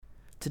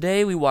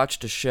Today we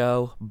watched a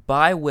show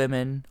by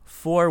women,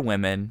 for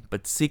women,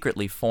 but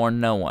secretly for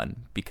no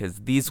one,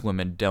 because these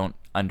women don't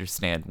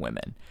understand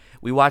women.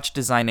 We watched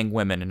Designing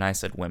Women, and I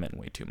said women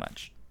way too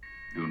much.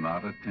 Do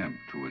not attempt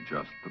to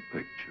adjust the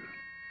picture.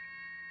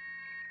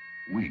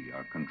 We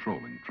are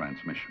controlling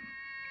transmission.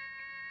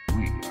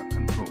 We are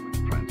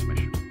controlling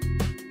transmission.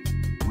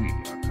 We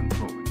are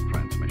controlling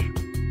transmission.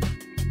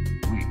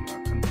 We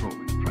are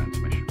controlling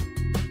transmission.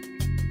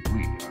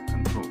 We are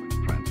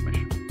controlling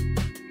transmission.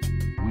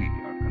 We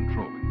are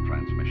controlling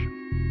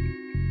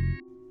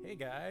transmission. Hey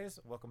guys,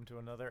 welcome to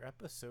another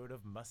episode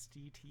of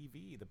Musty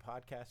TV, the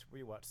podcast where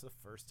we watch the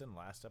first and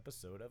last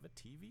episode of a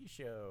TV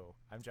show.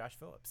 I'm Josh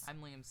Phillips. I'm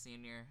Liam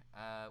Sr.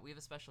 We have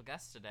a special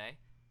guest today.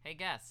 Hey,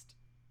 guest.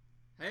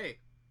 Hey.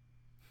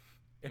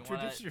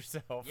 Introduce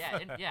yourself.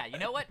 Yeah, you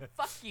know what?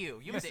 Fuck you.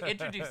 You have to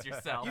introduce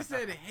yourself. You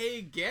said,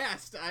 hey,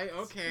 guest.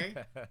 Okay.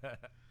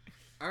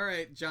 All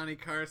right, Johnny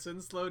Carson,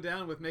 slow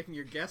down with making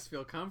your guest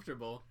feel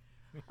comfortable.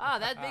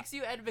 That makes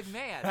you Ed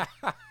McMahon.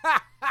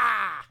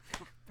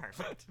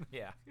 Perfect.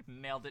 Yeah.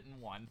 Nailed it in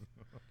one.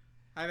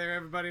 Hi there,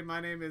 everybody. My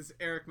name is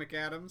Eric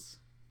McAdams.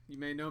 You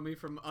may know me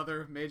from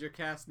other Major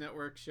Cast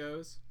Network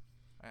shows.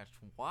 That's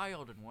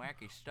wild and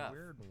wacky stuff.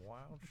 Weird and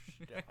wild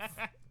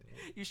stuff.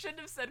 You shouldn't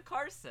have said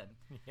Carson.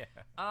 Yeah.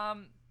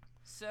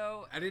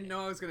 So I didn't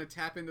know I was going to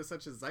tap into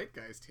such a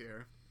zeitgeist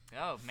here.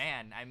 Oh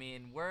man, I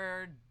mean,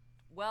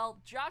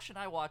 Josh and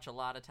I watch a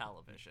lot of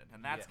television,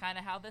 and that's kind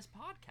of how this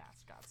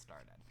podcast got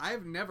started.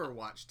 I've never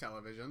watched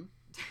television.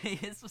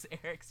 This was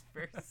Eric's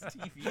first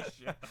TV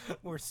show.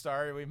 We're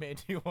sorry we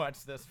made you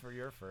watch this for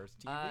your first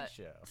TV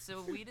show.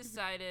 So we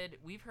decided,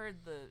 we've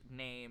heard the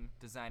name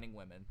Designing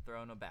Women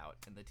thrown about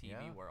in the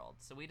TV world,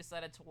 so we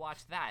decided to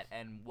watch that,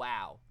 and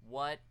wow,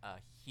 what a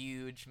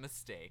huge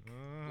mistake.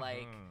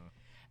 Like,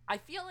 I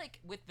feel like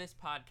with this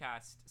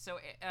podcast, so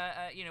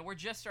we're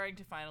just starting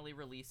to finally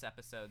release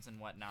episodes and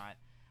whatnot,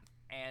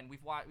 and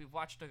we've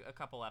watched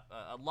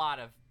a lot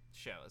of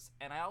shows,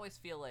 and I always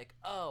feel like,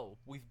 oh,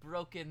 we've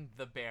broken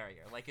the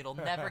barrier, like it'll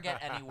never get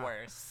any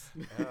worse.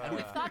 And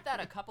we've thought that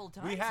a couple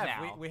times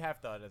now. We have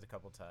thought it a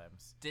couple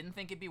times. Didn't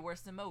think it'd be worse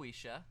than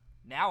Moesha.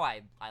 Now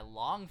I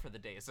long for the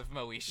days of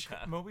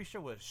Moesha.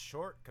 Moesha was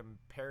short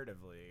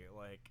comparatively.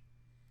 Like,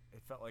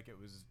 it felt like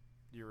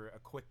you were a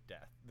quick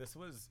death. This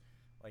was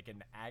like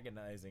an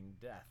agonizing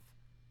death.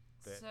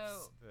 That's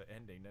the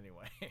ending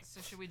anyway.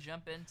 So should we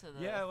jump into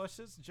the... Yeah, let's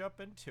just jump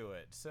into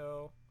it.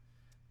 So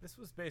this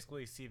was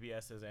basically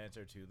CBS's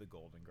answer to The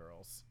Golden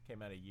Girls.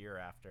 Came out a year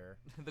after.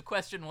 The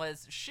question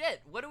was,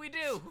 shit, what do we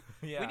do?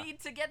 Yeah. We need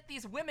to get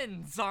these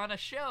women's on a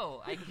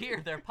show. I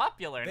hear they're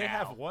popular now. They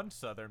have one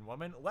Southern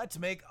woman. Let's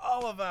make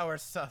all of our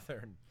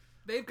Southern.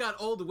 They've got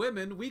old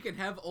women. We can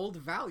have old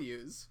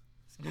values.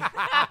 Yeah.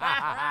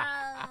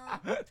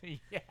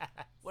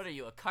 What are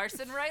you, a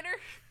Carson writer?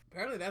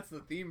 Apparently that's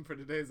the theme for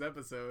today's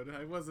episode.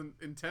 I wasn't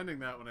intending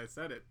that when I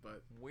said it,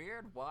 but...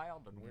 Weird,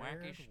 wild, and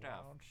wacky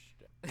stuff.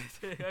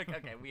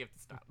 Okay, we have to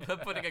stop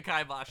putting a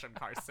kibosh on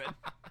Carson.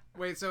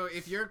 Wait, so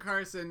if you're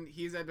Carson,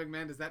 he's Ed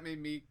McMahon, does that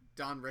make me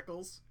Don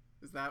Rickles?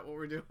 Is that what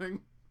we're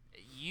doing?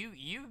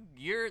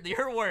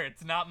 Your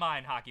words, not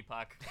mine, Hockey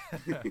Puck.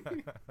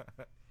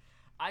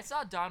 I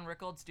saw Don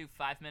Rickles do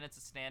 5 minutes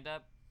of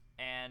stand-up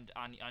and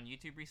on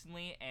YouTube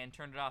recently, and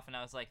turned it off, and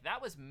I was like,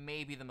 that was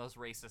maybe the most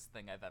racist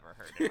thing I've ever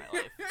heard in my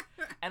life.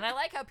 And I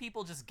like how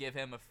people just give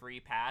him a free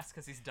pass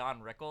because he's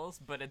Don Rickles,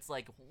 but it's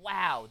like,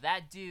 wow,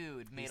 that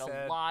dude made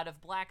a lot of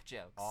black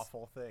jokes.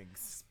 Awful things.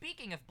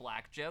 Speaking of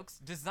black jokes,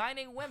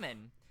 Designing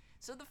Women.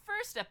 So the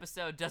first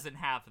episode doesn't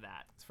have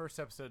that. This first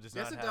episode does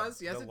yes, not it have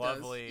does. Yes, the it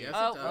lovely... does. Yes,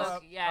 Oh, it does.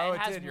 well, yeah, it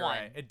has did, one. you're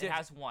right. It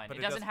has one. But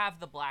It doesn't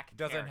have the black It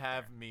doesn't character.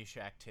 have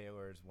Meshack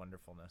Taylor's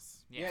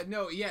wonderfulness. Yeah,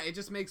 it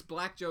just makes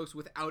black jokes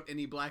without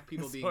any black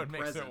people being so it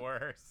present. makes it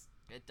worse.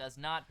 It does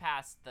not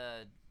pass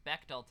the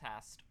Bechdel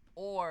test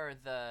or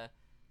the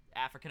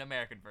African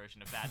American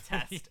version of that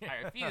test.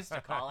 I refuse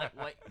to call it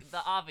what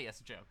the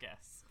obvious joke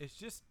is. It's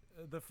just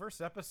the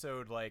first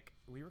episode, like,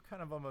 we were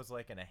kind of almost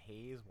like in a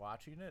haze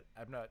watching it.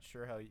 I'm not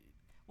sure how...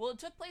 Well, it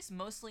took place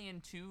mostly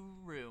in 2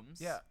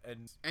 rooms. Yeah,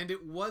 and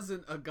it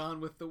wasn't a Gone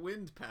with the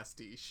Wind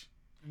pastiche.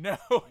 No,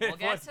 we'll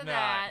get to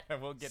that.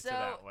 We'll get to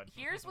that one.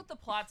 Here's what the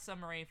plot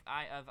summary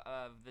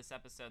of this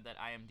episode that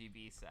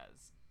IMDb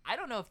says. I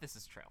don't know if this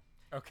is true.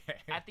 Okay.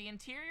 At the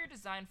interior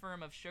design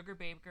firm of Sugar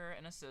Baker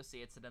and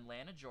Associates in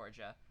Atlanta,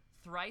 Georgia,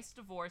 thrice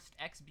divorced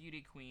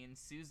ex-beauty queen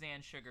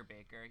Suzanne Sugar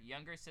Baker,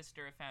 younger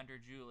sister of founder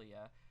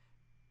Julia,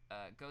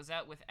 goes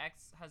out with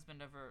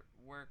ex-husband of her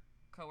work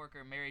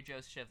coworker Mary Jo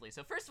Shively.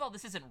 So first of all,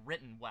 this isn't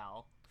written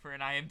well for an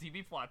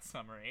IMDb plot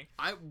summary.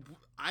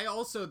 I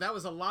also, that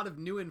was a lot of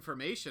new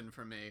information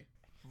for me.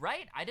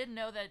 Right? I didn't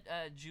know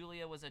that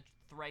Julia was a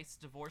thrice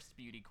divorced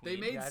beauty queen.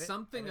 They made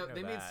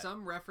made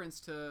some reference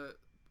to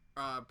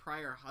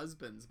prior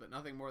husbands, but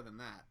nothing more than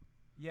that.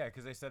 Yeah,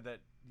 because they said that.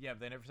 Yeah,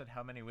 they never said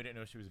how many. We didn't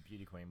know she was a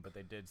beauty queen, but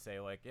they did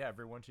say, like, yeah,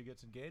 everyone she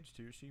gets engaged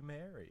to, she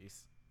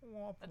marries.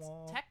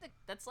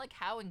 That's like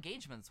how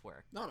engagements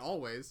work. Not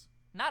always.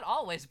 Not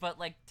always, but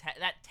like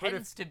that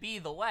tends to be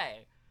the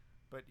way.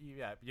 But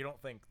you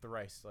don't think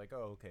thrice like,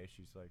 oh, okay,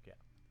 she's like, yeah.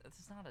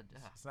 It's not a.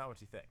 It's not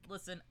what you think.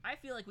 Listen, I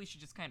feel like we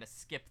should just kind of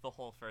skip the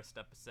whole first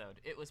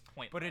episode. It was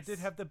pointless. But it did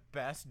have the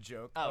best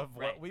joke of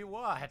what we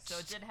watched. So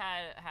it did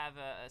have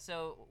a.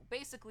 So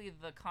basically,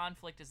 the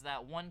conflict is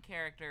that one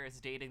character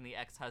is dating the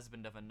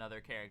ex-husband of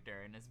another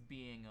character and is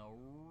being a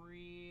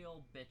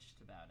real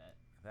bitch about it.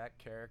 That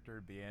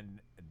character being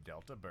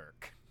Delta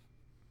Burke.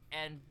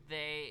 And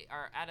they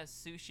are at a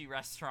sushi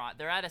restaurant.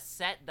 They're at a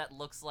set that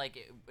looks like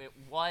it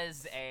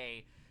was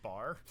a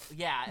bar.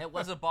 Yeah, it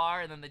was a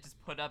bar, and then they just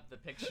put up the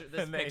picture,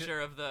 picture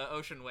of the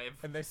ocean wave.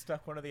 And they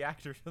stuck one of the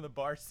actors from the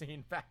bar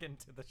scene back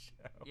into the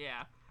show.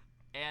 Yeah,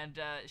 and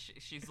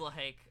she's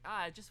like,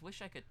 I just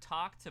wish I could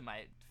talk to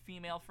my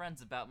female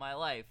friends about my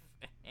life.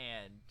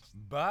 And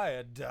buy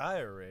a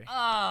diary.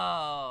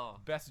 Oh,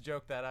 best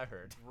joke that I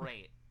heard.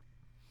 Great.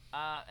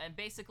 And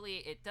basically,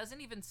 it doesn't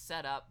even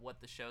set up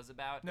what the show's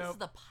about. Nope. This is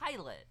the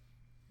pilot.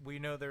 We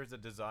know there's a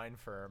design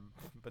firm,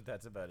 but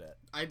that's about it.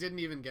 I didn't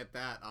even get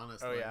that,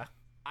 honestly. Oh, yeah?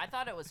 I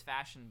thought it was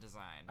fashion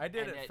design. I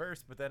did at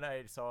first, but then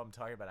I saw him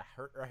talking about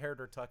I heard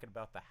her talking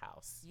about the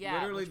house. Yeah,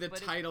 literally the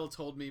title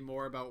told me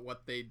more about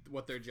what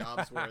their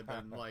jobs were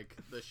than like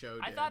the show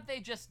did. I thought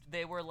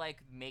they were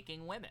like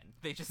making women.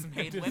 They just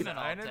made women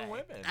all day.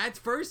 Women. At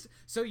first,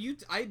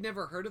 I'd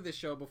never heard of this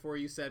show before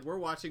you said we're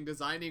watching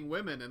Designing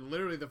Women, and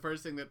literally the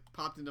first thing that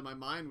popped into my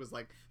mind was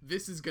like,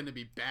 this is gonna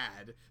be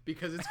bad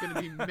because it's gonna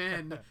be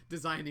men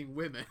designing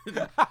women.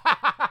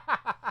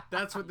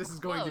 That's what this is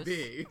going to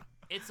be.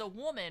 It's a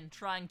woman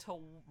trying to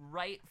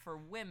write for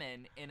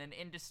women in an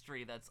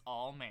industry that's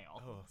all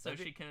male. So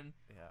she can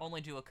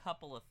only do a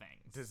couple of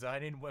things.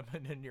 Designing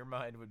women in your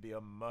mind would be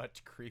a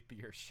much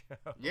creepier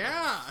show.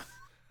 Yeah.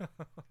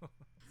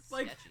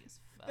 Like, sketchy as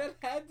fuck. That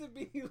had to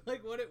be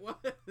like what it was.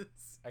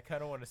 I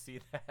kind of want to see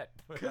that.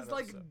 Because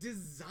like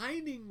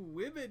Designing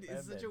Women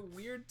is such a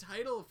weird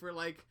title for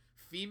like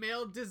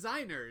female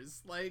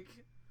designers. Like,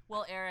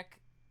 well, Eric,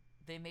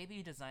 they may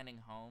be designing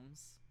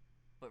homes,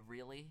 but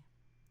really,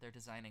 they're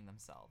designing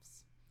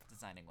themselves.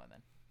 Designing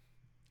women.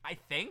 I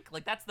think.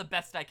 Like, that's the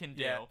best I can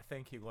do. Yeah,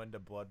 thank you, Linda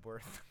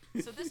Bloodworth.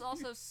 So this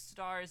also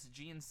stars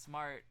Jean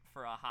Smart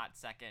for a hot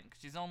second,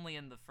 because she's only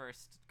in the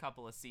first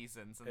couple of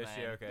seasons. And is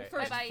she okay? The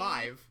first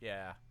 5.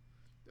 Yeah.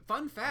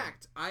 Fun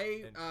fact,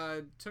 I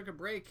took a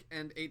break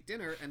and ate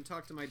dinner and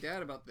talked to my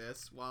dad about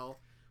this while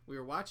we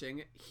were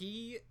watching.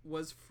 He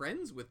was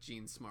friends with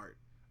Jean Smart.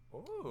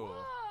 Ooh.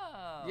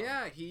 Whoa.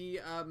 Yeah, he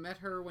met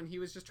her when he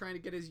was just trying to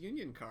get his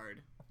union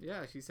card.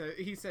 Yeah,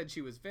 he said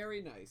she was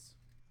very nice.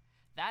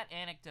 That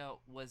anecdote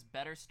was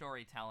better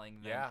storytelling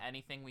than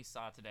anything we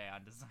saw today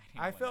on Designing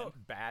I Women.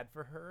 felt bad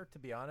for her, to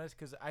be honest,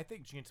 because I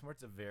think Jean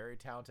Smart's a very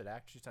talented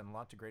actress. She's done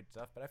lots of great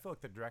stuff, but I feel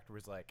like the director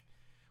was like,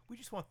 we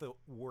just want the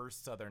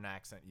worst Southern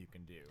accent you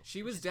can do.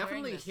 She was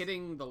definitely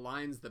hitting the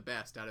lines the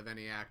best out of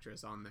any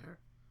actress on there.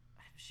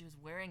 She was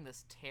wearing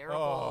this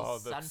terrible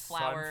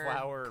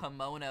sunflower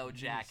kimono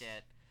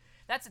jacket.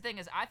 That's the thing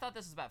is, I thought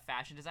this was about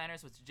fashion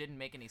designers, which didn't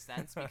make any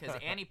sense because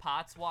Annie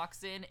Potts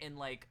walks in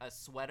like a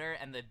sweater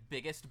and the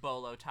biggest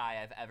bolo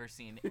tie I've ever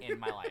seen in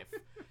my life.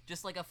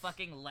 Just like a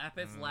fucking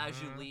lapis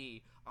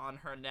lazuli on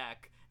her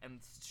neck and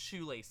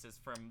shoelaces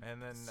from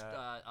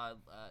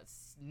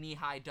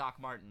knee-high Doc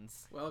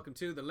Martens. Welcome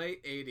to the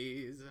late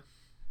 80s.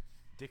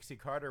 Dixie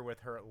Carter with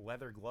her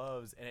leather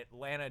gloves in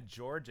Atlanta,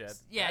 Georgia.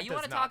 Yeah, that you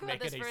want to does talk not about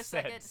make this any for a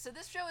sense. second? So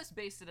this show is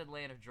based in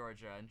Atlanta,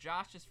 Georgia, and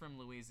Josh is from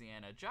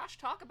Louisiana. Josh,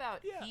 talk about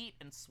heat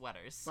and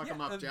sweaters. Fuck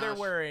 'em up, Josh. They're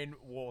wearing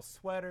wool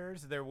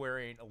sweaters. They're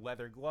wearing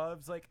leather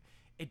gloves. Like,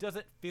 it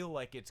doesn't feel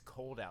like it's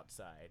cold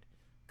outside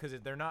because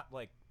they're not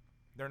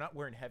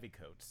wearing heavy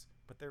coats.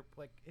 But they're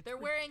like they're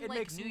wearing it like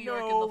makes New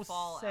York no in the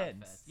fall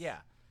sense. outfits. Yeah.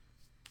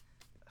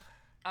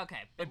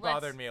 Okay, but It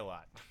bothered me a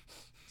lot.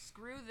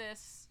 Screw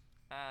this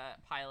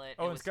pilot.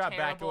 Oh, it and was Scott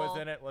terrible.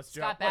 Bakula's in it. Let's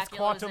Scott jump. Let's Bakula was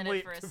quantum in it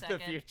leap for a to the second.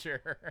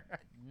 future.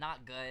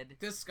 Not good.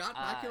 Does Scott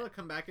Bakula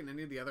come back in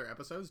any of the other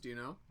episodes? Do you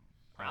know?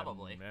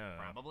 Probably. No.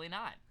 Probably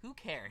not. Who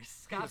cares?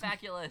 Scott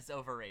Bakula is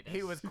overrated.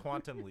 He was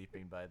quantum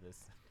leaping by this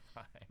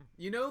time.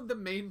 You know the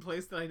main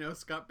place that I know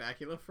Scott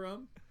Bakula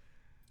from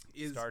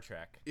is Star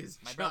Trek. Is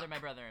My Chuck.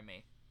 brother, and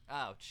me.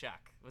 Oh,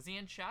 Chuck. Was he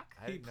in Chuck?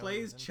 I He didn't know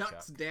plays was in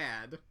Chuck's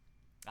dad.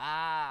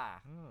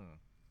 Ah.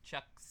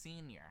 Chuck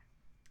Sr.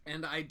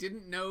 And I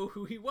didn't know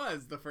who he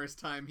was the first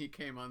time he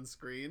came on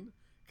screen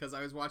because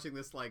I was watching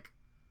this like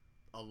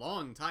a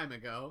long time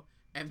ago,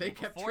 and they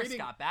kept Before treating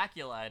Scott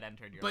Bakula had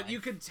entered your life. But you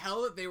could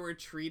tell that they were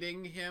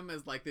treating him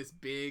as like this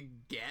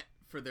big get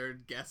for their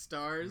guest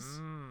stars.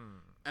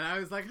 And I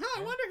was like,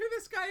 I wonder who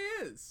this guy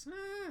is.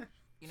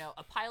 You know,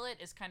 a pilot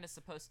is kind of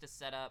supposed to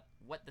set up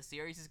what the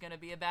series is going to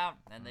be about,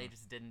 and they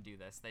just didn't do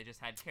this. They just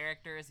had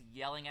characters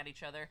yelling at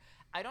each other.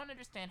 I don't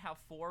understand how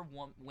 4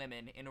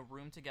 women in a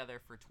room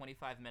together for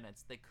 25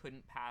 minutes, they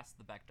couldn't pass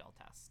the Bechdel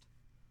test.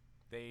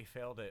 They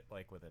failed it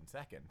like within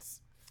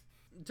seconds.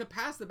 To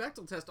pass the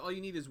Bechdel test, all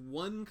you need is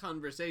one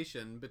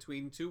conversation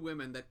between 2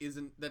 women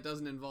that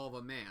doesn't involve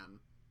a man.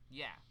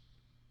 Yeah.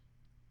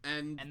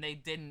 And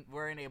they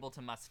weren't able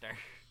to muster.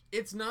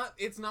 It's not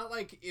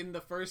like in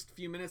the first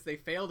few minutes they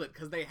failed it,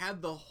 because they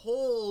had the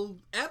whole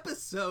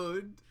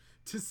episode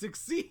to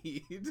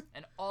succeed.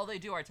 And all they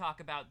do are talk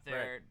about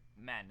their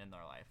men in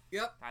their life.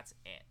 Yep. That's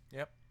it.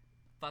 Yep.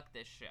 Fuck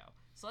this show.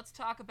 So let's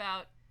talk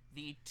about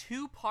the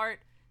 2-part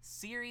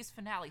series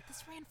finale.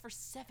 This ran for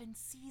 7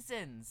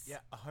 seasons. Yeah,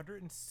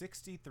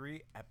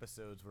 163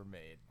 episodes were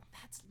made.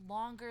 That's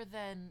longer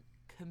than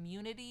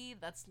Community.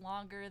 That's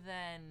longer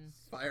than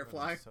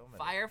Firefly. So many.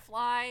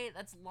 Firefly.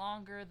 That's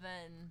longer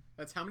than...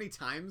 That's how many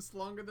times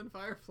longer than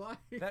Firefly?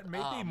 That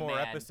may Oh, be more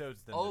man.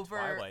 episodes than the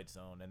Twilight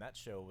Zone, and that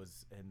show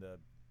was in the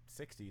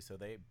 60s, so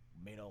they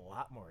made a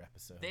lot more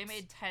episodes. They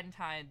made 10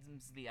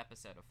 times the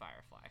episode of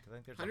Firefly. I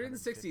think there's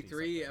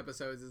 163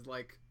 episodes is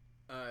like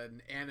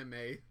an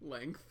anime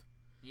length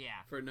Yeah,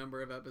 for a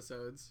number of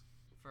episodes.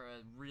 for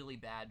a really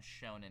bad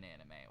shonen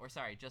anime. Or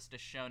sorry, just a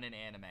shonen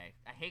anime.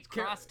 I hate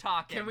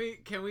cross-talking.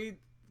 Can we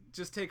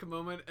just take a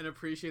moment and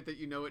appreciate that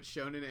you know what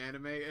shonen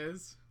anime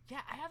is? Yeah,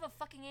 I have a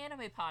fucking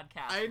anime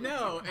podcast. I with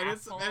know, you, and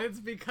asshole. it's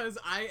because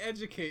I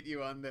educate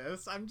you on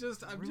this. I'm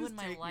just Ruined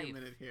my taking life. a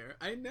minute here.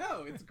 I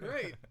know, it's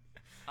great.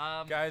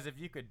 Guys, if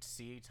you could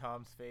see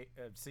Tom's face,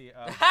 Eric's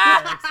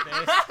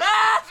face.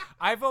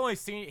 I've only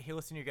seen he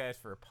listened to you guys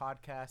for a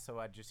podcast, so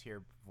I just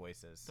hear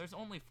voices. There's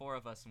only 4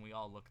 of us, and we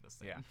all look the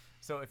same. Yeah.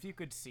 So if you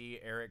could see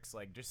Eric's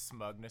like just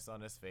smugness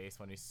on his face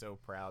when he's so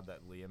proud that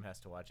Liam has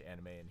to watch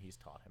anime and he's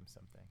taught him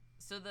something.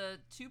 So the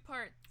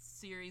 2-part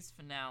series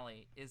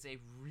finale is a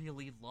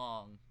really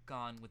long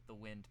Gone with the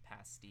Wind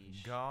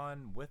pastiche.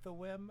 Gone with a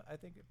Whim, I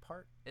think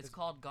It's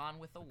called Gone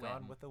with a Whim.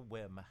 Gone with a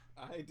Whim.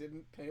 I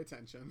didn't pay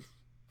attention.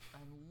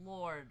 And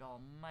Lord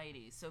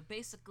Almighty. So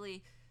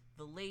basically,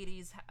 the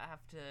ladies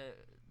have to...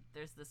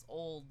 There's this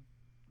old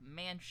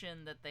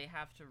mansion that they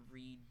have to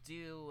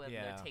redo, and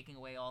they're taking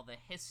away all the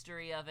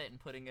history of it and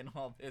putting in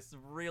all this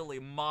really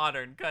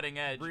modern,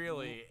 cutting-edge,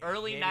 really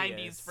early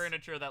hideous 90s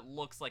furniture that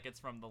looks like it's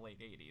from the late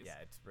 80s. Yeah,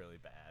 it's really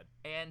bad.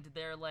 And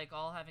they're like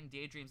all having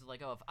daydreams of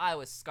like, oh, if I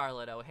was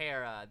Scarlett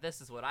O'Hara,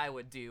 this is what I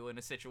would do in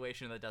a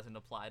situation that doesn't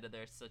apply to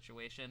their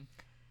situation.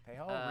 They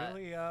all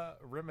really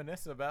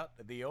reminisce about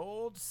the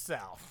old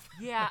South.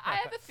 Yeah, I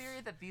have a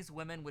theory that these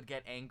women would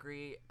get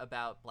angry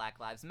about Black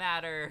Lives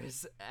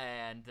Matters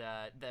and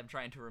them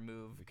trying to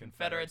remove The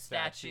Confederate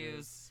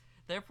statues.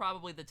 They're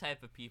probably the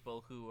type of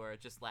people who are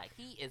just like,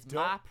 he is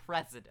my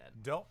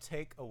president. Don't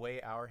take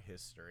away our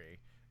history.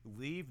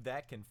 Leave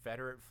that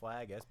Confederate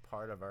flag as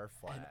part of our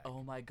flag. And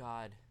oh my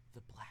God,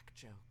 the black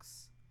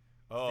jokes.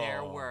 Oh,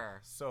 there were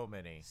so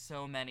many.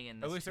 So many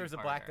in this. At least there was a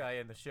black guy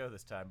in the show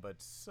this time,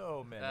 but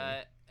so many.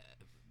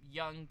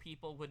 Young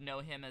people would know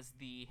him as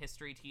the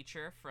history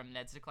teacher from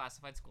Ned's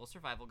Declassified School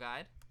Survival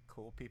Guide.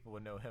 Cool people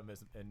would know him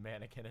as in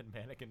Mannequin and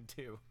Mannequin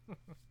 2.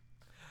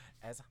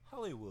 As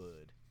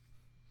Hollywood.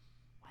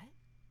 What?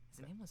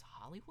 His name was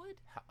Hollywood?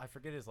 I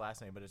forget his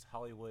last name, but it's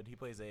Hollywood. He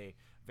plays a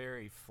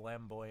very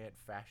flamboyant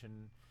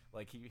fashion,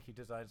 like he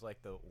designs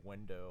like the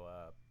window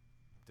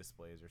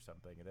displays or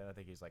something, and then I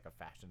think he's like a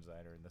fashion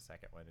designer in the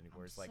second one, and he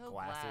wears like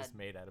glasses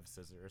made out of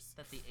scissors.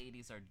 That the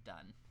 80s are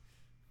done.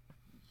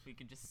 We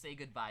can just say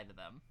goodbye to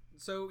them.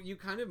 So you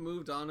kind of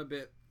moved on a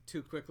bit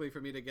too quickly for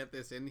me to get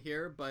this in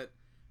here, but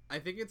I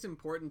think it's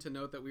important to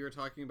note that we were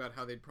talking about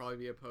how they'd probably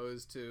be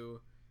opposed to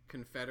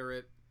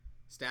Confederate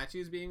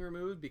statues being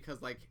removed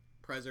because, like,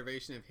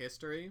 preservation of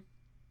history.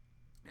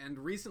 And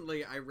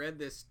recently I read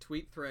this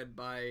tweet thread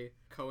by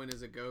Cohen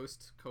is a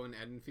Ghost, Cohen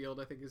Edenfield,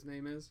 I think his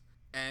name is,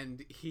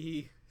 and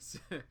he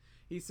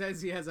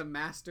says he has a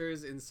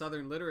master's in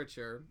Southern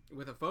literature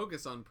with a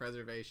focus on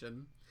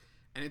preservation,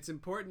 and it's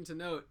important to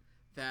note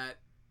that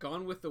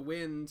Gone with the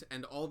Wind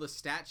and all the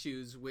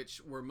statues, which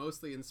were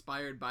mostly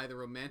inspired by the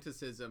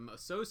romanticism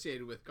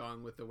associated with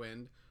Gone with the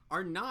Wind,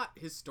 are not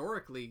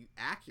historically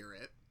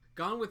accurate.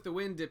 Gone with the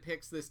Wind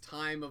depicts this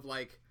time of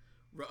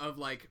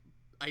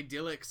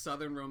idyllic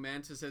Southern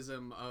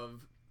romanticism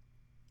of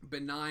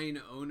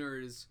benign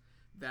owners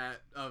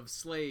of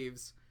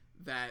slaves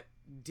that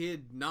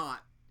did not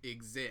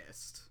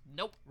exist.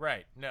 Nope.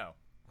 Right. No.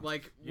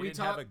 Like you didn't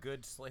have a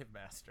good slave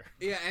master.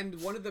 Yeah,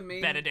 and one of the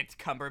main Benedict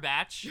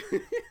Cumberbatch.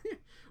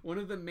 one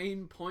of the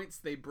main points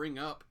they bring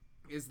up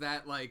is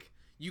that, like,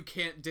 you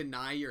can't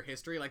deny your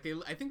history. Like,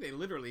 I think they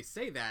literally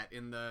say that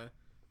in the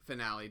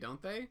finale,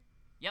 don't they?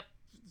 Yep.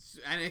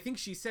 And I think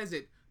she says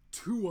it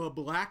to a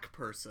black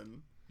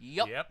person.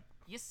 Yep.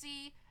 You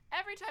see,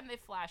 every time they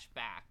flash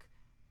back,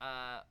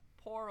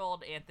 poor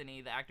old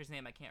Anthony, the actor's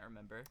name I can't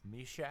remember.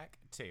 Meshack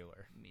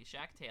Taylor.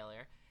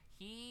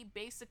 He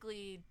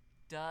basically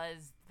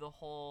does the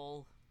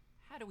whole,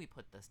 how do we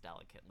put this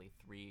delicately,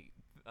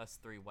 us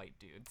three white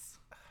dudes.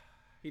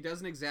 He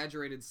does an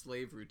exaggerated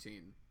slave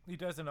routine. He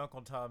does in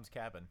Uncle Tom's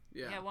Cabin.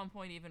 Yeah, at one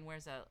point even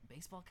wears a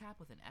baseball cap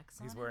with an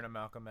X on it. He's wearing a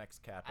Malcolm X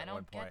cap at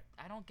one point.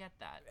 I don't get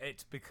that.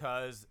 It's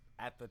because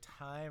at the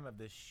time of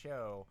this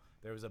show,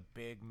 there was a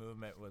big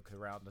movement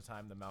around the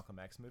time the Malcolm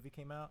X movie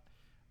came out.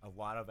 A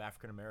lot of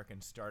African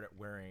Americans started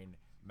wearing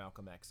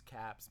Malcolm X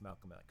caps,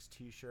 Malcolm X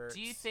t-shirts.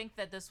 Do you think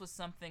that this was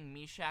something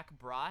Meshack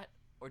brought,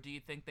 or do you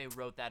think they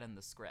wrote that in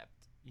the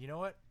script? You know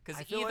what?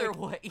 Because I feel either like-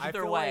 way, I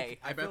either feel way. like-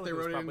 I I bet feel they like it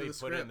was wrote it probably into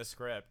the put in script. the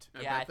script.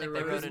 Yeah, I think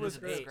they wrote it into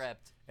the Hey,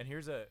 script. And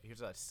here's a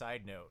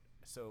side note.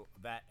 So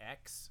that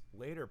X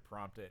later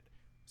prompted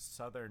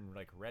Southern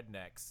like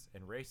rednecks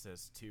and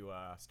racists to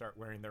start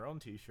wearing their own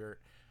T-shirt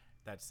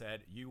that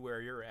said, "You wear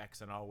your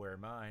X and I'll wear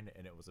mine,"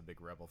 and it was a big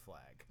rebel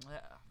flag. Yeah.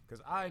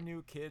 Because I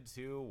knew kids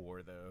who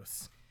wore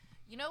those.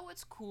 You know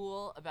what's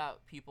cool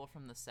about people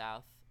from the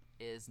South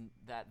is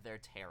that they're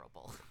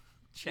terrible.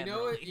 You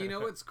know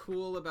what's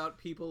cool about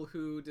people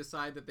who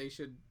decide that they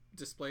should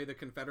display the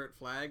Confederate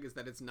flag is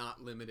that it's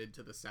not limited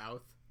to the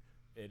South.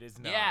 It is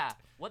not. Yeah.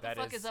 What the That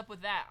fuck is up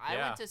with that? I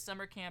yeah. went to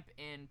summer camp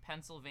in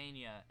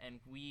Pennsylvania, and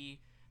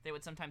they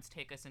would sometimes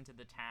take us into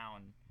the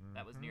town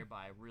that was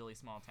nearby, a really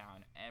small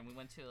town, and we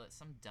went to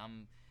some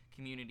dumb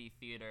community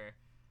theater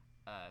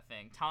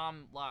thing.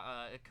 Tom,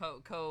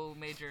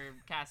 co-major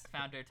cast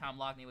founder Tom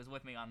Logney was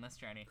with me on this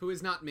journey. Who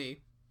is not me.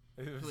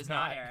 Who is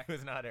not Eric. Who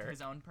is not Eric.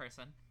 His own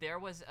person. There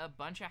was a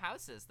bunch of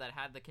houses that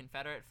had the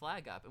Confederate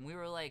flag up, and we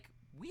were like,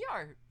 we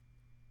are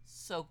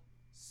so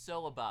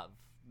above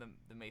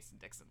the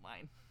Mason-Dixon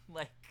line.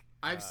 Like,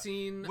 I've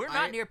seen. we're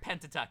not near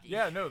Pennsatucky.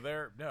 Yeah, no,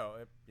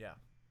 yeah.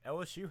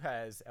 LSU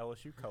has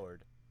LSU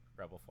colored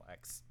rebel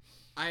flags.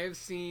 I have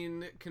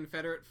seen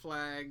Confederate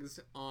flags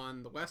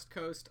on the West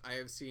Coast. I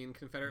have seen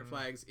Confederate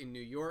flags in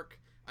New York.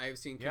 I have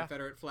seen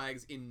Confederate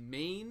flags in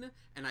Maine,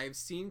 and I have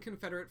seen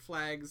Confederate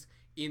flags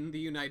in the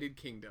United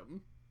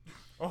Kingdom.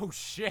 Oh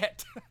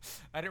shit!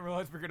 I didn't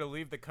realize we were gonna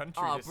leave the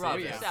country. Oh, to bro,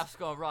 see the this. South's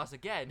going Ross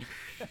again.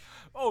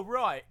 Oh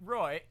right,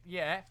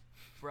 yeah.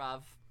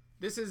 Bruv.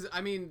 This is, I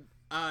mean,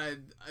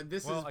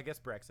 this Well, is. I guess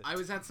Brexit. I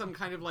was at some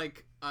kind of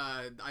like,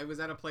 I was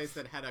at a place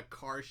that had a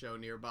car show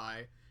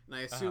nearby, and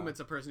I assume it's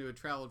a person who had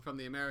traveled from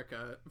the United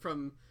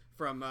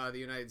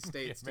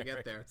States to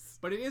get there. Americas.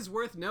 But it is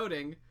worth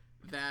noting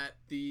that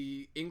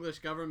the English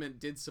government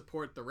did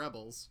support the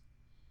rebels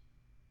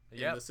in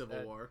Yep, the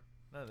Civil War.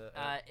 No,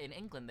 In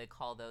England, they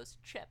call those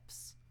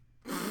chips.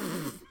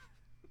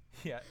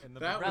 yeah, and the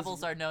That was-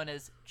 Rebels are known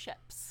as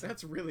chips.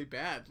 That's really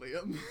bad,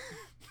 Liam.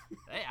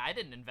 Hey, I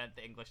didn't invent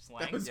the English slang.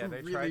 That was yeah, a they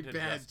really tried to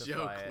bad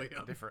justify joke, it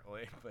Liam.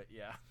 differently, but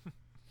yeah.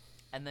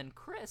 And then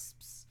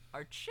crisps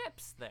are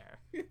chips there.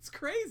 It's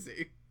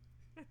crazy.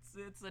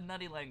 It's a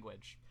nutty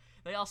language.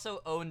 They also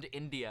owned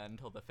India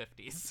until the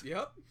 50s.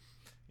 Yep.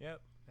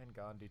 Yep. And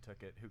Gandhi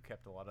took it, who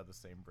kept a lot of the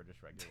same British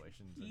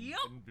regulations and, Yep.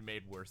 and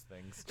made worse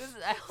things.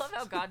 I love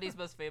how Gandhi's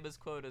most famous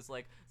quote is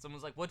like,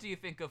 someone's like, "What do you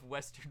think of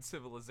Western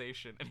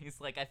civilization?" And he's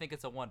like, "I think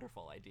it's a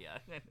wonderful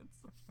idea." And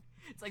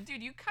it's like,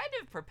 dude, you kind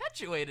of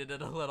perpetuated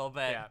it a little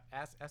bit. Yeah,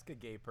 ask a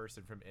gay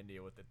person from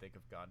India what they think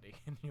of Gandhi,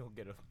 and you'll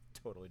get a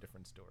totally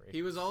different story.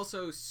 He was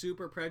also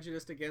super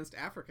prejudiced against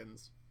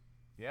Africans.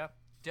 Yeah.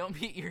 Don't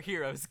meet your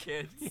heroes,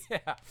 kids.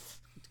 Yeah.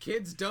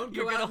 Kids, don't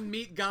You're go gonna- out and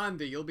meet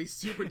Gandhi. You'll be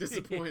super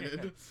disappointed.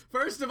 Yeah.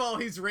 First of all,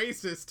 he's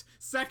racist.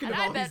 Second And of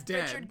I all, he's bet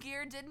dead. Richard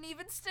Gere didn't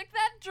even stick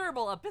that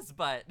gerbil up his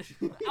butt.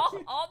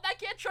 I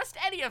can't trust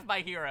any of my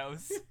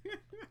heroes.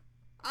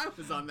 I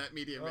was on that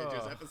Media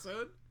Majors Oh.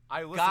 episode.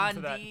 I listened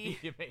to that Gandhi.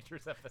 Media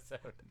Majors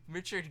episode.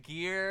 Richard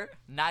Gere,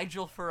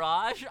 Nigel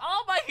Farage,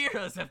 all my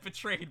heroes have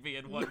betrayed me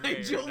in one way or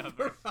Nigel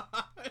another.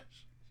 Farage.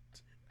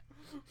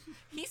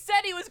 He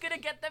said he was gonna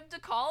get them to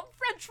call him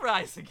French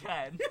fries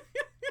again.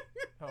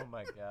 Oh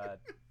my god.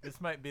 This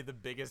might be the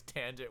biggest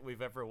tangent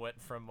we've ever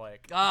went from,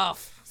 like... Oh,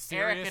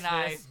 Eric and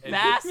I Seriousness and-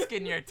 bask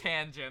in your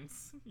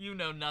tangents. You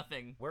know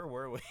nothing. Where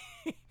were we?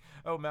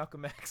 Oh,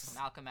 Malcolm X.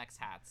 Malcolm X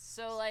hats.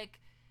 So like,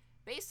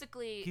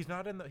 basically, He's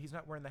not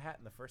wearing the hat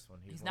in the first one.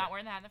 he's not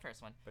wearing that in the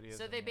first one. But he is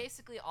So in they the-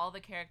 basically all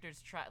the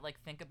characters try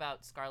think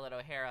about Scarlett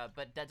O'Hara,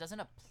 but that doesn't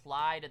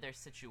apply to their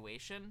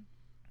situation.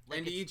 Like,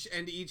 And it's-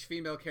 each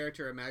female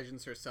character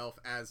imagines herself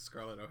as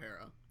Scarlett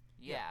O'Hara.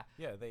 yeah,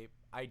 Yeah, they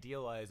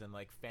idealize and,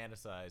 like,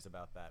 fantasize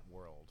about that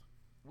world.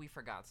 we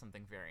forgot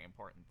something very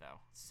important though.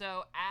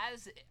 So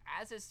as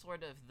is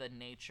sort of the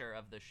nature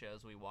of the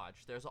shows we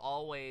watch, there's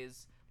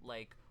always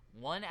like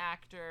one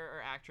actor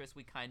or actress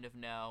we kind of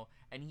know,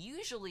 and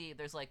usually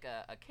there's like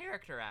a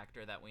character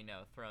actor that we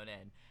know thrown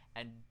in.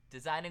 And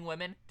Designing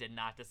Women did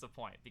not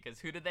disappoint, because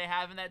who did they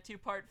have in that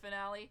 2-part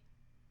finale?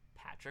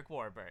 Patrick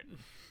Warburton.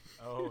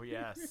 Oh,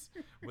 yes.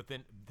 With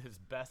his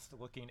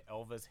best-looking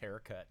Elvis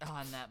haircut.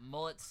 On that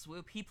mullet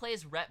swoop. He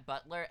plays Rhett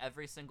Butler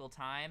every single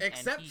time.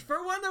 Except and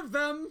for one of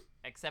them.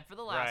 Except for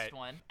the last Right.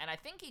 one. And I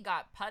think he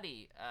got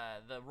Putty,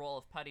 the role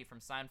of Putty from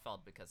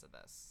Seinfeld, because of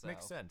this. So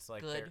Makes sense.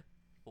 Like, good they're-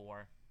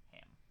 for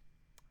him.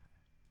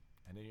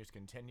 and then you just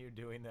continue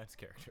doing those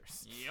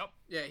characters. Yep.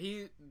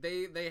 Yeah,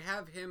 they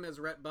have him as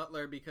Rhett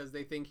Butler because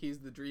they think he's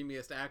the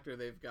dreamiest actor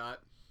they've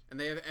got. And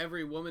they have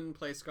every woman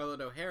play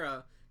Scarlett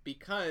O'Hara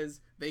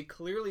because they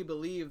clearly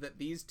believe that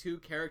these two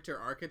character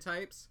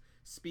archetypes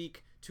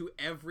speak to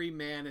every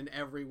man and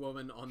every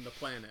woman on the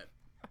planet.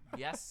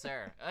 Yes,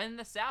 sir. In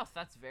the South,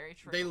 that's very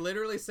true. They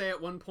literally say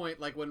at one point,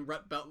 like, when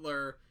Rhett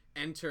Butler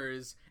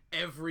enters,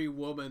 every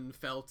woman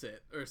felt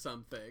it or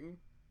something.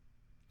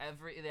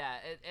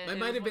 That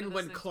might have been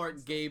when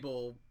Clark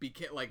Gable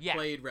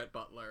played Rhett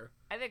Butler.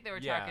 I think they were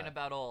talking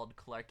about old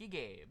Clarky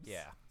Gabes.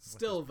 Yeah.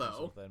 Still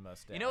though,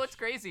 you know what's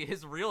crazy?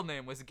 His real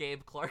name was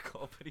Gabe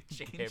Clarkle, but he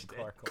changed Gabe it.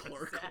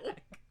 Clarkle.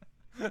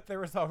 There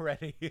was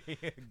already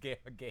Gabe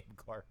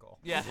Clarkle.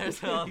 Yeah, he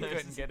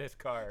couldn't get his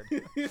card.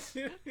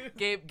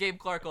 Gabe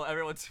Clarkle,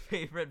 everyone's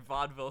favorite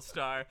vaudeville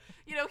star.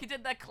 You know, he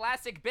did that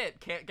classic bit,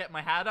 "Can't get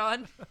my hat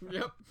on."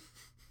 Yep.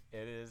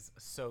 It is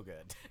so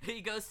good.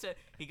 He goes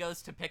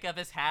to pick up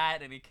his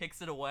hat and he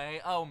kicks it away.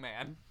 Oh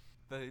man,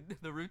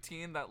 the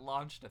routine that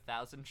launched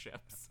 1,000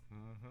 ships.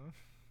 Mm-hmm.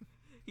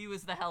 He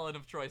was the Helen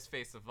of Troy's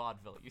face of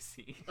vaudeville. You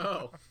see.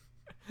 Oh.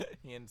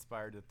 He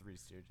inspired the Three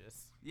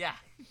Stooges. Yeah,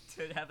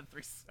 to have a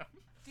threesome.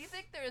 Do you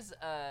think there's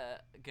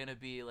gonna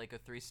be like a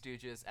Three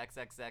Stooges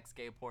XXX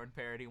gay porn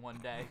parody one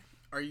day?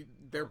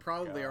 There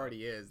probably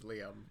already is,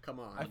 Liam.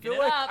 Come on.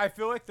 I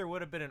feel like there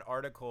would have been an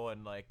article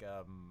in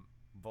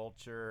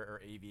Vulture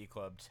or AV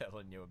Club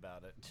telling you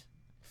about it.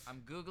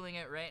 I'm googling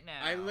it right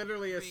now. I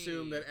literally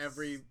assume that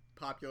every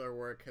popular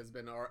work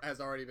has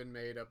already been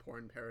made a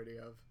porn parody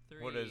of.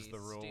 What is the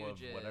rule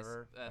Stooges, of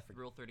whatever?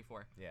 Rule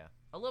 34. Yeah.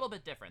 A little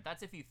bit different.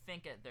 That's if you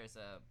think there's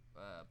a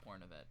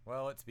porn of it.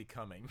 Well, it's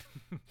becoming.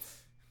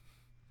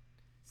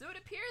 So it would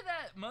appear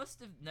that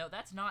no,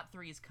 that's not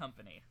Three's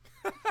Company.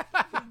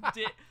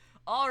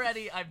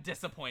 Already, I'm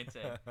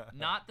disappointed.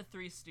 Not the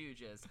Three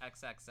Stooges,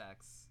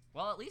 XXX.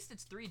 Well, at least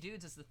it's three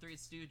dudes as the Three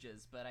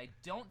Stooges, but I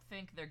don't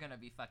think they're gonna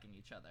be fucking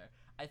each other.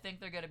 I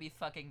think they're gonna be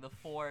fucking the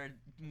 4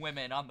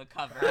 women on the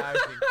cover. I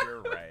think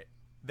you're right.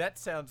 That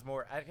sounds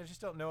more. I just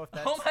don't know if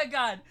that's. Oh my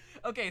god.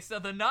 Okay, so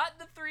not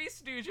the Three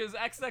Stooges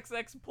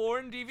XXX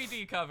porn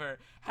DVD cover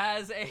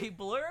has a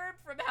blurb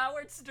from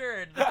Howard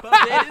Stern, but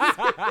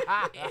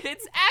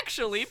it's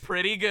actually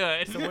pretty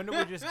good. So when do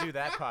we just do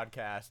that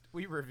podcast?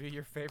 We review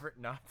your favorite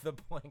Not the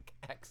Blink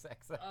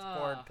XXX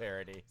porn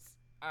parodies.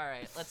 All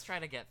right, let's try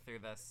to get through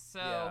this.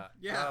 So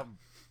yeah.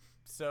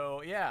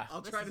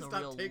 I'll try to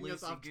stop taking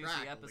us off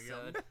track.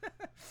 Episode.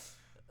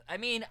 I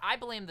mean, I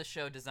blame the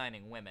show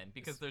Designing Women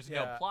because there's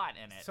no plot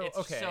in it.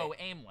 It's so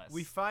aimless.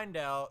 We find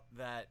out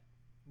that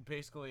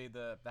basically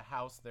the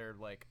house they're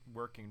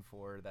working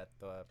for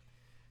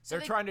they're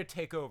trying to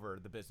take over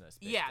the business.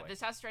 Basically. Yeah,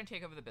 this house is trying to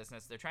take over the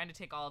business. They're trying to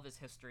take all of his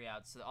history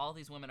out. So all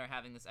these women are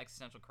having this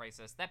existential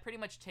crisis. That pretty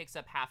much takes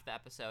up half the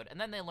episode. And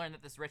then they learn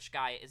that this rich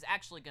guy is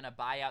actually going to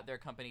buy out their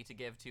company to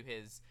give to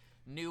his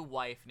new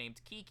wife named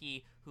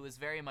Kiki, who is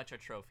very much a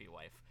trophy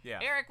wife. Yeah.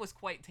 Eric was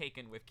quite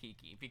taken with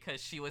Kiki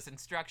because she was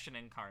instruction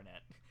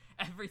incarnate.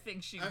 Everything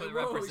she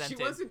represented.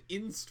 She wasn't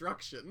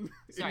instruction.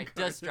 Sorry,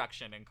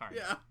 destruction incarnate.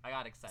 Yeah. I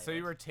got excited. So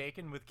you were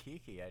taken with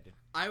Kiki.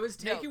 I was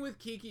taken with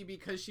Kiki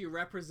because she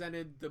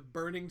represented the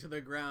burning to the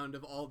ground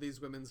of all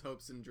these women's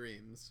hopes and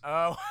dreams.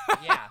 Oh.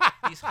 Yeah,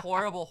 these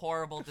horrible,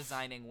 horrible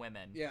designing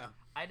women. Yeah.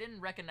 I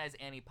didn't recognize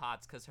Annie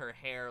Potts because her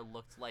hair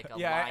looked like a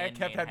lion I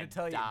kept having to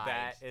tell you died.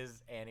 that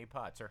is Annie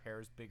Potts. Her hair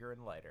is bigger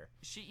and lighter.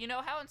 You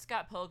know how in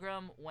Scott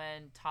Pilgrim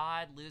when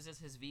Todd loses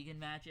his vegan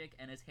magic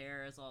and his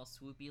hair is all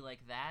swoopy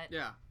like that?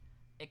 Yeah.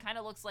 It kind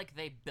of looks like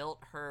they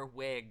built her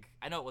wig.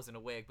 I know it wasn't a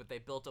wig, but they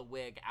built a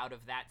wig out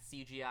of that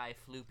CGI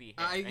floopy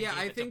hair.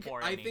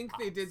 I think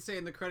they did say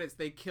in the credits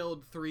they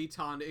killed 3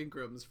 Todd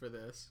Ingrams for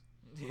this.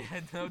 Yeah,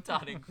 no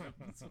Todd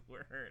Ingrams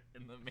were hurt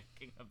in the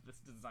making of this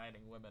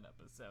Designing Women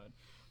episode.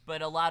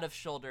 But a lot of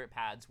shoulder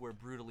pads were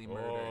brutally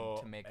murdered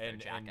to make their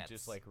jackets. And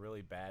just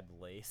really bad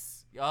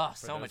lace. Oh,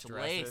 so much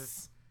dresses.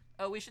 lace.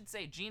 Oh, we should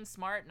say Jean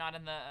Smart not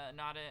in the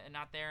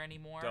not there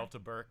anymore. Delta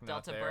Burke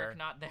not there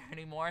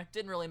anymore.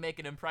 Didn't really make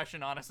an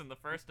impression on us in the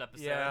first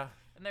episode. Yeah.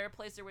 And they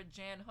replaced her with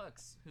Jan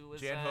Hooks, who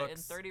was in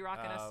 30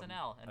 Rock and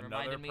SNL, and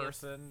reminded me of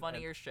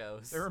funnier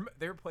shows.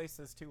 They replaced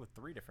this too with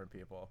 3 different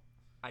people.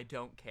 I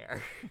don't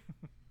care.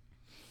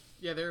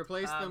 Yeah, they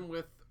replaced them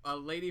with a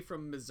lady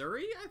from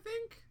Missouri, I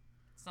think.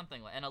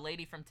 Something like, and a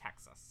lady from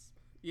Texas.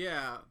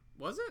 Yeah,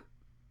 was it?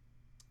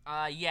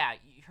 Yeah,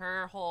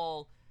 her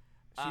whole.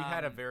 She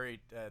had a very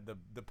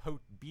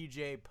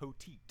BJ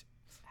Poteet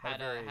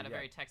had a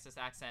very Texas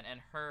accent, and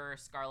her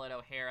Scarlett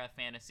O'Hara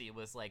fantasy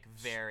was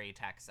very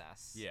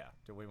Texas. Yeah.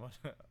 Do we want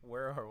to?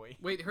 Where are we?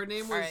 Wait, her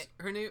name was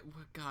her name.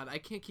 God, I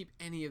can't keep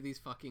any of these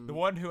fucking. The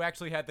one who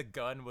actually had the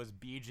gun was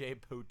BJ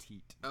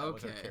Poteet. That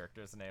was her Okay.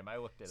 character's name. I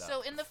looked it up.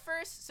 So in the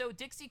first,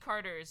 Dixie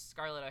Carter's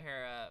Scarlett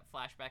O'Hara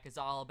flashback is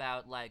all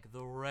about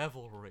the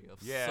revelry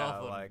of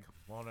Southern.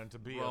 Wanting to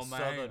be romance. a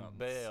Southern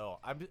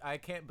belle. I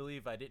can't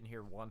believe I didn't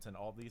hear once in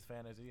all these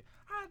fantasies.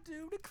 I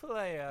do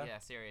declare. Yeah,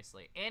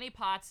 seriously. Annie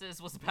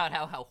Potts's was about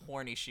how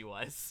horny she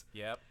was.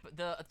 Yep. But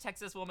the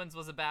Texas Woman's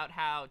was about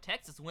how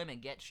Texas women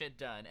get shit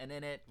done, and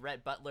in it,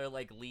 Rhett Butler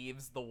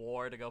leaves the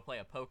war to go play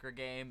a poker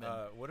game,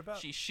 and what about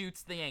she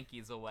shoots the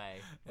Yankees away?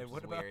 And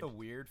what about the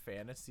weird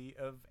fantasy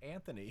of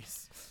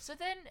Anthony's? So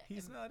then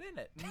he's not in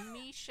it.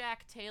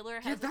 Meshack Taylor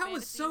has Yeah, that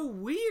was so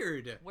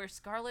weird. Where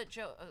Scarlett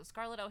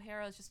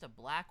O'Hara is just a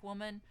black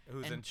woman,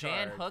 who's and in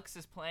Jan charge. Hooks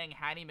is playing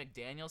Hattie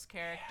McDaniel's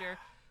character,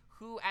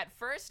 who at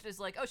first is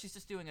she's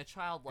just doing a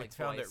childlike voice.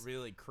 I found it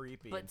really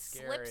creepy but and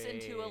scary. slips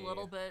into a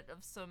little bit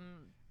of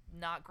some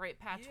not great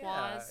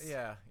patois.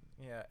 Yeah.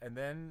 And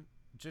then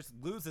just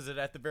loses it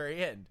at the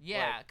very end.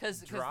 Yeah,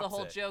 because the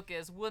whole it. joke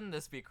is, wouldn't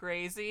this be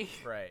crazy?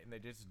 Right, and they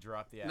just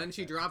drop the And then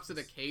she accent. drops it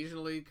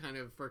occasionally, kind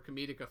of for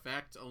comedic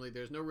effect, only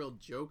there's no real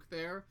joke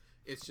there.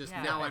 It's just,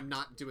 Yeah. now I'm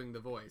not doing the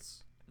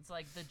voice. It's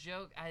like the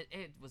joke,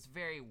 it was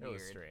very weird. It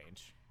was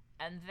strange.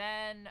 And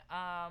then,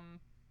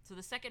 so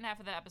the second half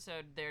of the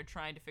episode, they're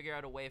trying to figure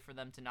out a way for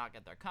them to not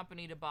get their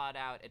company to bought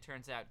out. It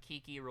turns out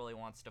Kiki really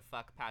wants to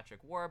fuck Patrick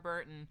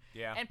Warburton.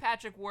 Yeah. And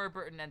Patrick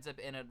Warburton ends up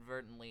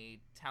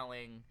inadvertently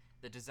telling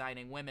the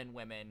Designing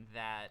Women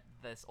that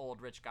this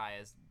old rich guy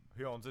is...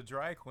 He owns a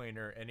dry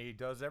cleaner, and he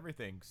does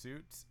everything.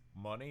 Suits,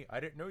 money. I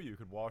didn't know you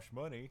could wash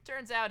money.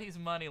 Turns out he's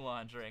money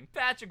laundering.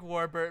 Patrick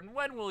Warburton,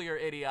 when will your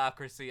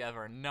idiocracy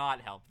ever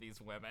not help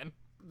these women?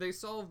 They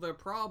solve their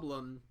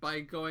problem by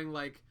going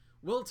like,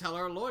 we'll tell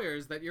our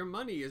lawyers that your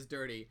money is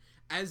dirty.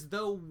 As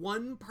though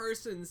one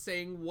person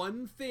saying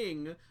one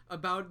thing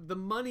about the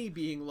money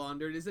being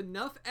laundered is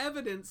enough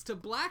evidence to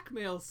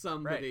blackmail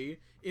somebody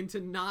into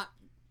not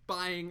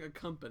buying a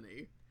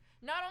company.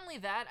 Not only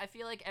that, I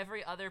feel like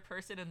every other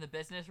person in the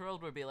business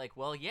world would be like,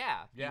 well,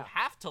 yeah, you Yeah.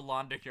 have to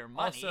launder your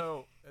money.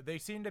 Also, they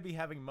seem to be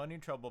having money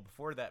trouble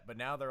before that, but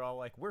now they're all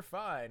like, we're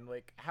fine.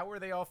 Like, how were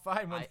they all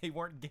fine when they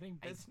weren't getting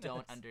business? I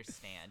don't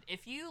understand.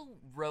 If you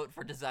wrote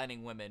for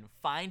Designing Women,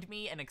 find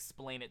me and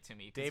explain it to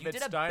me. 'Cause David you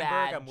did a Steinberg,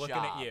 bad I'm looking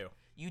job. at you.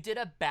 You did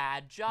a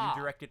bad job.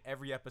 You directed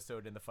every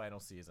episode in the final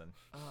season.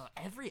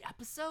 Every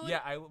episode?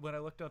 Yeah, when I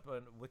looked up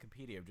on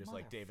Wikipedia, just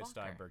like David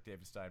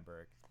Motherfucker.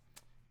 Steinberg.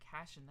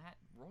 Cashing that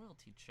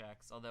royalty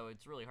checks, although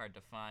it's really hard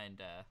to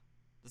find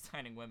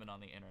Designing Women on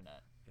the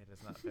internet. It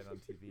has not been on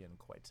TV in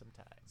quite some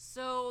time.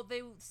 So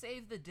they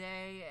save the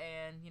day,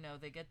 and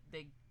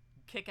they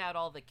kick out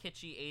all the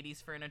kitschy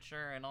 80s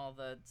furniture, and all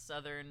the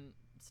southern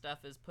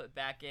stuff is put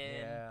back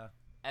in. Yeah.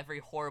 Every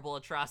horrible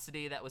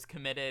atrocity that was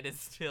committed is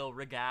still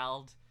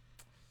regaled.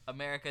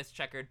 America's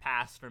checkered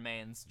past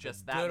remains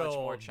just that much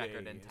more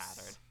checkered and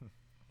tattered.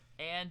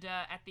 And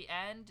at the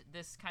end,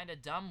 this kind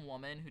of dumb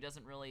woman who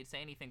doesn't really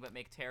say anything but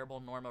make terrible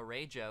Norma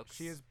Ray jokes.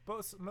 She has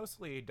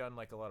mostly done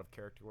like a lot of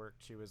character work.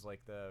 She was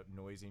like the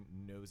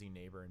nosy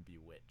neighbor in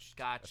Bewitched.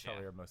 Gotcha. That's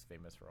probably her most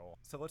famous role.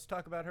 So let's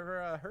talk about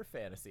her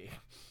fantasy.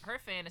 Her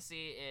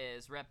fantasy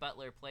is Rhett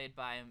Butler, played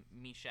by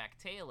Meshach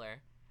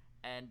Taylor.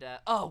 And,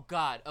 oh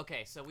god,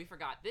 okay, so we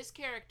forgot. This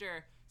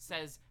character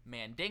says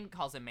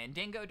calls him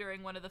Mandingo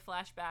during one of the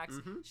flashbacks.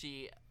 Mm-hmm.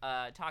 She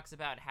talks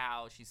about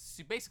how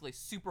she's basically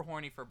super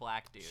horny for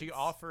black dudes. She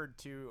offered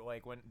to,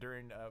 like,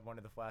 during one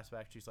of the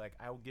flashbacks, she's like,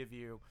 I will give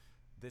you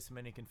this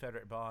many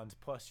Confederate bonds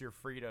plus your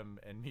freedom.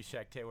 And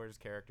Meshach Taylor's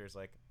character is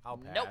like, I'll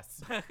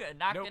pass. Nope.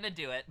 Not gonna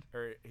do it.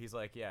 Or he's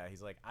like,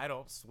 I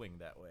don't swing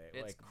that way.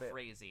 It's like,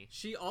 crazy.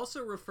 She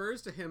also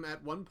refers to him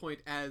at one point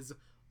as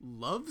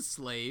love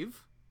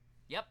slave.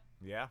 Yep.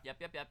 Yeah. Yep.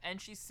 And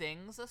she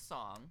sings a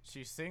song.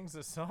 She sings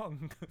a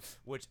song,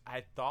 which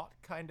I thought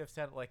kind of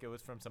sounded like it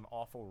was from some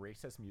awful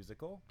racist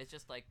musical. It's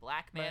just like,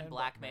 black man,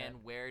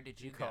 where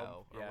did you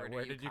go? Or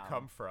where did you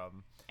come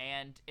from?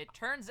 And it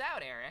turns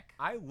out, Eric,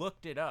 I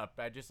looked it up.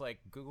 I just like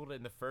Googled it,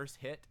 and the first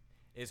hit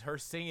is her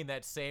singing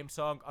that same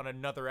song on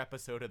another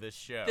episode of this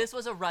show. this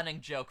was a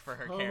running joke for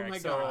her Oh character. my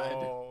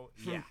so,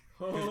 God. yeah.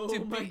 Oh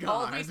my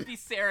Always god. be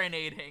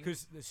serenading,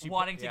 'Cause she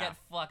wanting to yeah. get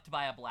fucked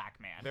by a black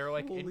man. They're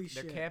like, Holy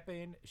they're shit.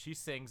 camping. She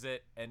sings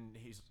it, and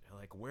he's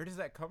like, where does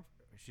that come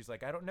from? She's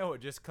like, I don't know.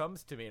 It just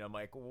comes to me. And I'm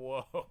like,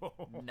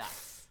 whoa.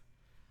 Nuts.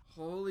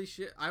 Holy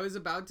shit. I was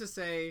about to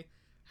say,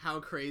 how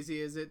crazy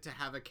is it to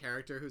have a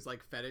character whose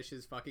like fetish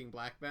is fucking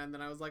black men?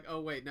 Then I was like,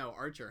 oh wait, no,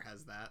 Archer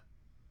has that.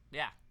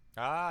 Yeah.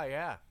 Ah,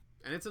 yeah.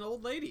 And it's an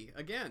old lady,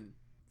 again.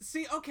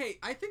 See, okay,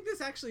 I think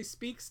this actually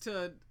speaks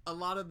to a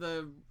lot of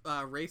the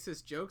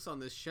racist jokes on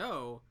this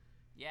show.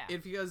 Yeah.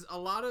 Because a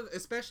lot of,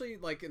 especially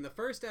like in the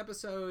first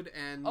episode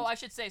and... Oh, I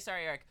should say,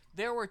 sorry, Eric.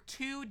 There were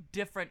 2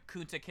 different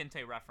Kunta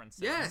Kinte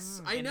references.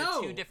 Yes, I in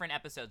know. the 2 different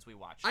episodes we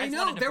watched. I just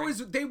know,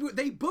 wanted to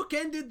they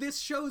bookended this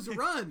show's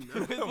run.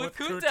 with With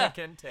Kunta. Kunta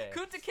Kinte.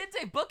 Kunta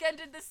Kinte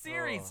bookended the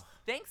series. Oh.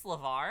 Thanks,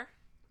 LeVar.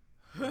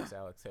 Thanks,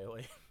 Alex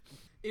Haley.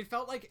 It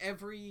felt like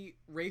every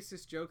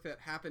racist joke that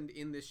happened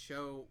in this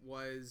show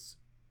was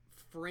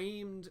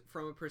framed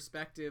from a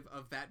perspective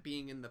of that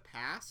being in the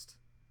past.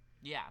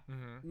 Yeah.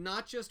 Mm-hmm.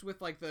 Not just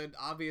with like the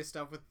obvious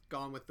stuff with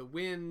Gone with the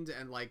Wind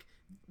and like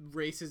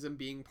racism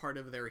being part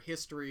of their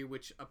history,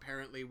 which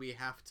apparently we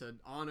have to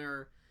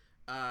honor,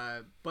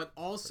 but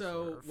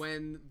also Preserve.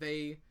 when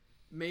they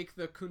make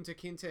the Kunta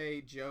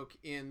Kinte joke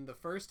in the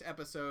first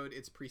episode,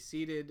 it's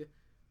preceded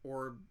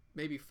or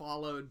maybe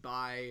followed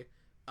by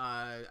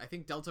I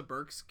think Delta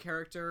Burke's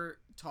character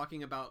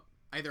talking about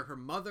either her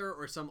mother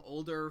or some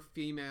older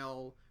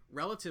female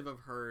relative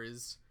of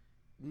hers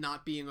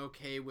not being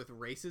okay with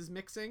races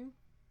mixing.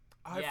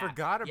 I Yeah.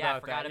 forgot Yeah, I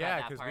about forgot that. about Yeah,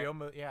 that because part. we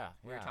almost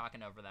We were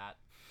talking over that.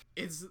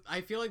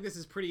 I feel like this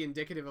is pretty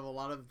indicative of a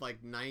lot of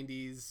like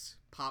 90s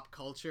pop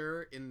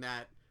culture in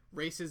that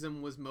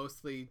racism was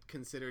mostly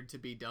considered to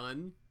be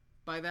done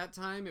by that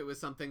time. It was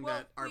something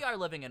Well, that we are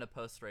living in a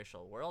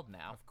post-racial world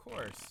now. Of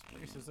course,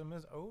 racism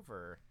is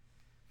over.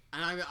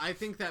 And I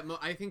think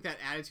that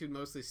attitude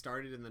mostly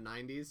started in the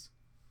 90s.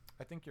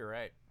 I think you're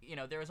right. You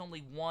know, there was only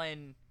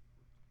one,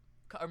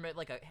 or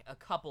like a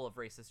couple of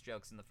racist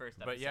jokes in the first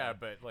episode. But yeah,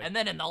 but like, and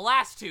then in the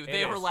last two,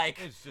 they were like,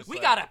 "We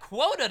got a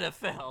quota to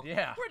fill.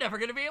 Yeah, we're never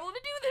gonna be able to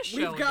do this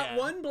show We've got again.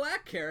 one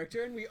black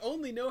character, and we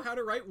only know how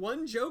to write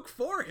one joke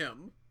for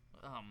him."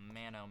 Oh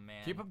man, oh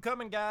man. Keep them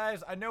coming,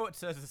 guys. I know it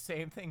says the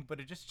same thing,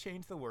 but it just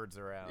changed the words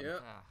around.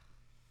 Yep.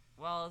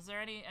 Well, is there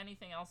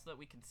anything else that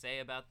we can say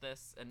about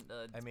this, and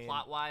mean,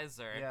 plot-wise,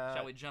 or yeah,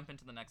 shall we jump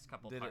into the next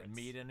couple parts? Did it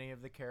meet any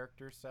of the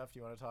character stuff? Do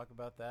you want to talk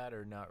about that,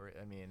 or not?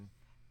 I mean,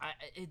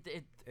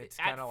 it's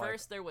at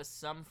first there was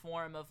some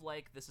form of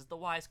like, this is the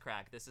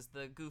wisecrack, this is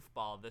the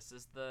goofball, this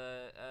is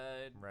the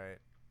right,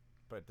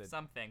 but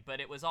something, but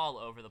it was all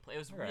over the place. It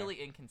was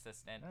really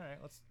inconsistent. All right,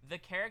 the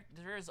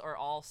characters are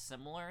all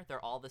similar.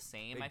 They're all the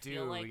same. I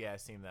feel like. Yeah,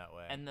 seem that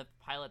way. And the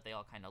pilot, they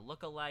all kind of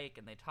look alike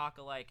and they talk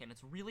alike, and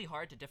it's really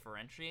hard to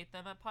differentiate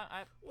them at parts.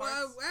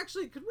 Well,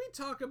 actually, could we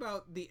talk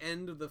about the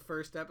end of the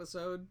first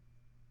episode?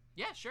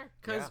 Yeah, sure.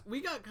 Because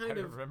we got I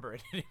don't remember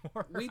it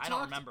anymore. I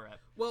don't remember it.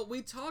 Well,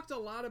 we talked a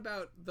lot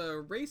about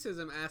the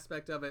racism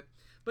aspect of it,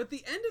 but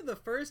the end of the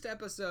first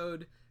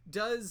episode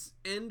does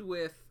end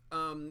with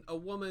a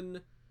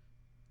woman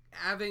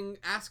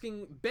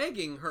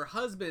begging her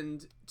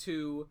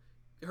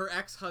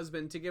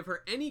ex-husband to give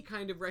her any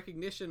kind of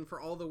recognition for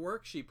all the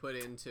work she put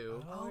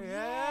into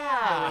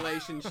the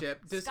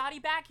relationship. Scotty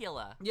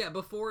Bakula. Yeah,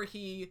 before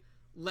he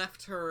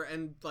left her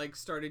and like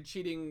started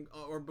cheating,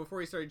 or before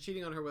he started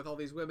cheating on her with all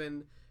these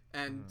women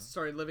and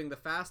started living the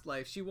fast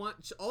life.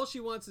 All she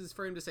wants is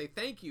for him to say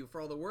thank you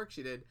for all the work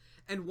she did.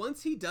 And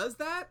once he does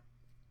that,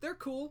 they're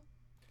cool.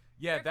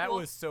 Yeah, that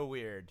was so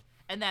weird.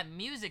 And that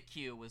music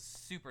cue was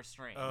super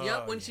strange.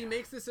 Yep, when she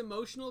makes this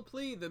emotional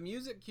plea, the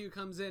music cue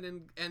comes in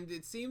and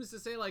it seems to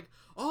say like,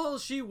 all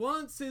she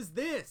wants is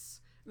this.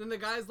 And then the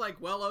guy's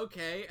like, well,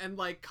 okay, and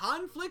like,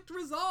 conflict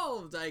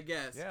resolved, I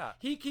guess. Yeah.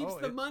 He keeps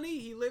the money,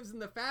 he lives in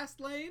the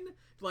fast lane,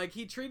 like,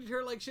 he treated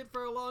her like shit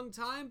for a long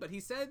time, but he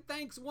said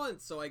thanks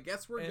once, so I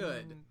guess we're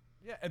good.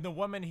 Yeah, and the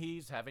woman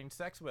he's having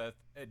sex with,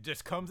 it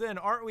just comes in,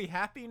 aren't we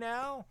happy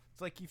now?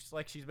 It's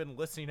like she's been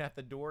listening at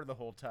the door the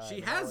whole time.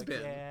 She has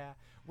been. Yeah,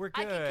 we're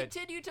good. I can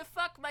continue to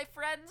fuck my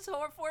friend's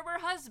former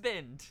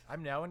husband.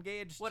 I'm now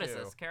engaged, What is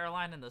this,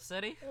 Caroline in the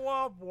City?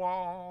 Wah,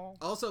 wah.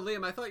 Also,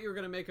 Liam, I thought you were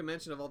going to make a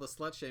mention of all the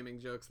slut-shaming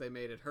jokes they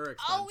made at her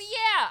expense. Oh,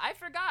 yeah, I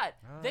forgot.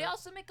 They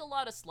also make a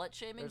lot of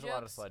slut-shaming jokes, a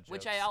lot of slut jokes,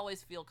 which I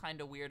always feel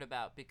kind of weird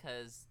about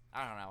because,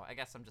 I don't know, I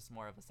guess I'm just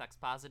more of a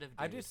sex-positive dude.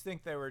 I just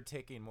think they were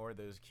taking more of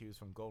those cues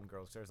from Golden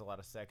Girls. There's a lot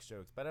of sex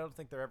jokes, but I don't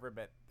think they're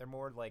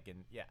more like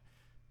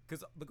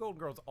because the Golden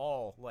Girls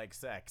all like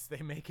sex.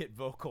 They make it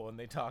vocal and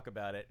they talk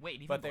about it.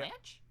 Wait, even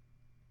Blanche?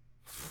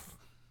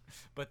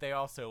 But they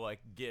also like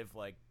give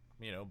like,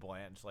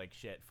 Blanche like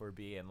shit for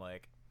being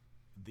like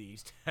the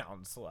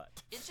town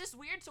slut. It's just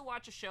weird to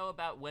watch a show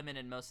about women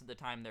and most of the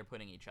time they're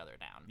putting each other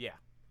down. Yeah.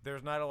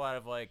 There's not a lot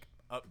of like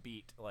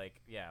upbeat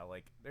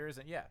there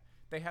isn't. Yeah.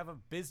 They have a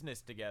business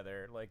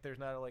together. Like, there's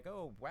not like,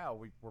 oh,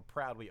 wow, we're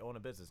proud we own a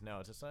business. No,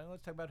 it's just like,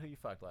 let's talk about who you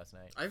fucked last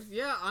night.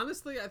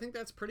 Honestly, I think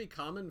that's pretty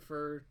common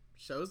for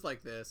shows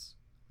like this.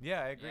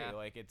 Yeah, I agree. Yeah.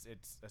 Like, it's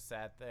a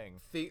sad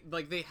thing.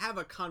 They have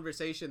a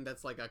conversation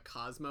that's like a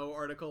Cosmo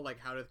article, like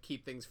how to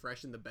keep things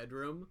fresh in the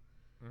bedroom.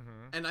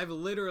 Mm-hmm. And I've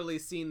literally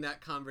seen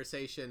that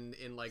conversation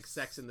in, like,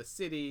 Sex and the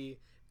City,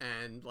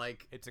 and,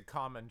 like... It's a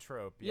common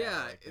trope.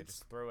 Yeah, like, they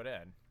just throw it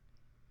in.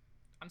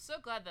 I'm so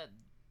glad that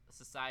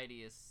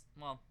society is,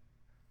 well...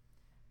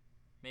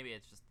 Maybe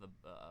it's just the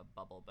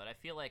bubble, but I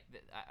feel like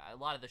a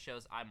lot of the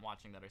shows I'm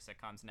watching that are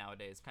sitcoms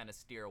nowadays kind of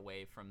steer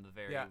away from the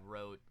very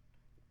rote,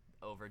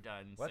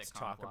 overdone Let's sitcom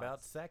talk plots.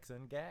 about sex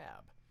and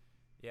gab.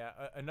 Yeah,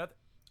 another...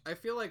 I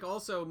feel like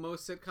also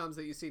most sitcoms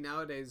that you see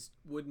nowadays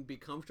wouldn't be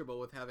comfortable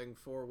with having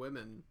 4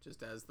 women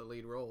just as the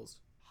lead roles.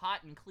 Hot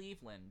in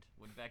Cleveland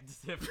would beg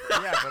to differ.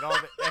 Yeah, but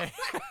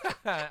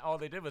all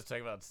they did was talk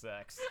about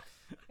sex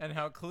and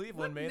how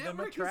Cleveland made them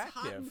attractive.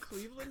 What network is Hot in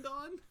Cleveland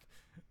on?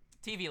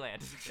 TV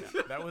Land.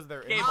 Yeah, that was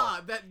their cable.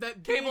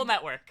 That cable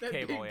network. That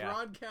cable, big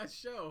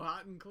broadcast show,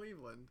 Hot in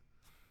Cleveland.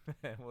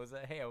 Was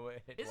it? Hey,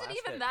 is it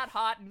even that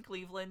hot in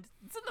Cleveland?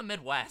 It's in the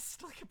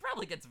Midwest. Like, it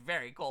probably gets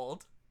very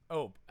cold.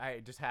 Oh,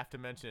 I just have to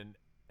mention.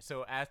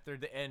 So after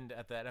the end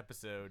at that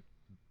episode,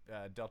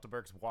 Delta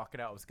Burke's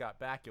walking out with Scott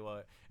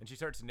Bakula, and she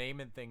starts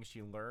naming things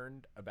she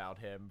learned about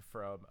him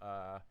from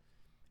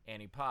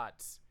Annie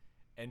Potts,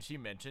 and she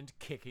mentioned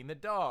kicking the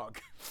dog.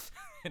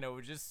 And it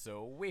was just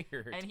so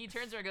weird. And he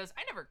turns to her and goes,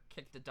 I never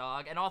kicked a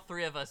dog. And all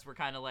 3 of us were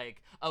kind of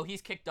like, oh,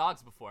 he's kicked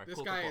dogs before.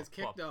 This guy has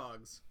kicked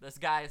dogs. This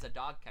guy is a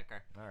dog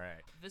kicker. All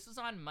right. This was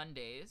on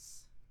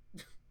Mondays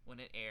when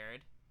it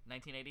aired,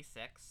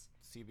 1986.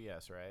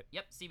 CBS, right?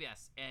 Yep,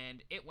 CBS.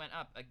 And it went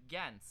up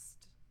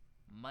against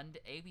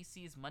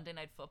ABC's Monday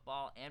Night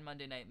Football and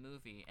Monday Night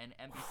Movie and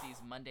NBC's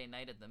Monday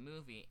Night at the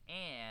Movie,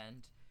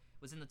 and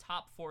was in the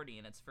top 40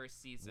 in its first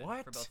season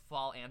for both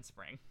fall and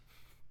spring.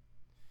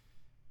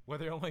 Were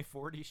there only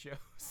 40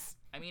 shows?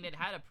 I mean, it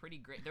had a pretty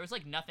great. There was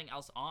like nothing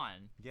else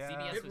on. Yeah.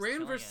 CBS It was ran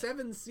for killing it.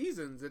 7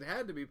 seasons. It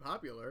had to be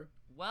popular.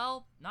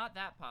 Well, not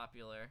that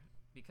popular,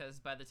 because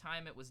by the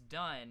time it was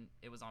done,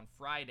 it was on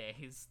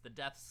Fridays, the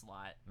death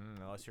slot.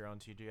 Unless you're on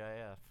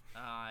TGIF.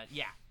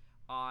 Yeah,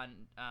 on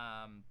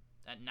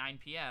at 9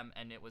 p.m.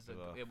 and it was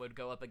it would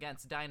go up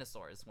against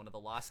Dinosaurs, one of the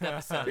lost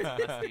episodes of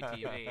Musty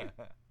TV.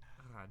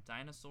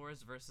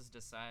 Dinosaurs versus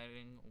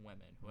Deciding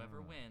Women. Whoever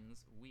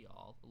wins, we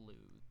all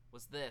lose.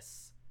 Was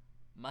this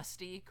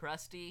musty,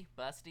 crusty,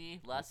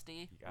 busty,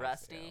 lusty,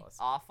 rusty,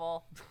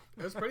 awful?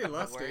 It was pretty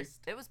lusty.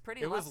 Worst. It was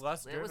pretty. It was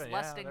lust-driven, It was yeah,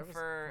 lusting there was-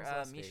 for it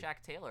was lusty.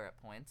 Meshack Taylor at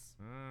points.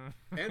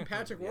 And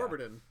Patrick Yeah.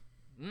 Warburton.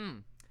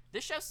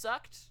 This show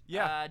sucked.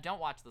 Yeah. Don't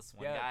watch this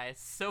one, Yeah. guys.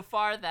 So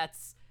far,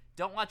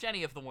 don't watch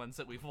any of the ones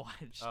that we've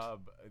watched.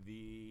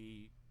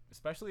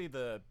 Especially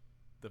the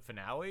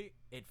finale,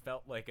 it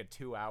felt like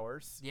 2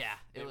 hours. Yeah,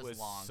 it was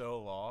long. So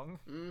long.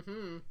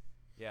 Mm-hmm.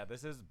 Yeah,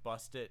 this is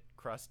bust it,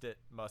 crust it,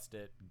 must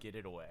it, get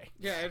it away.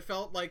 Yeah, it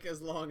felt like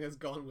as long as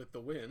Gone with the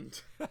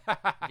Wind.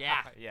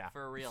 Yeah, Yeah.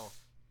 for real.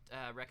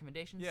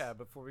 Recommendations? Yeah,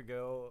 before we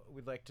go,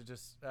 we'd like to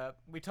just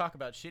we talk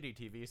about shitty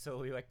TV, so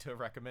we like to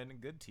recommend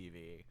good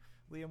TV.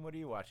 Liam, what are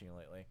you watching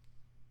lately?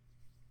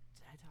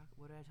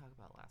 What did I talk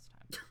about last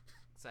time?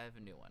 Because I have a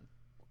new one.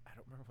 I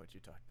don't remember what you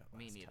talked about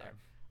Me last neither. time.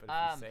 But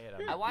if you say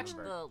it, I watched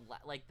remember.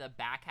 the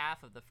back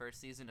half of the first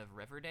season of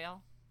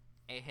Riverdale,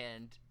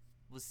 and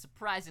was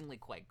surprisingly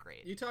quite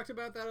great. You talked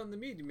about that on the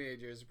Media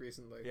Majors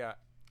recently. Yeah,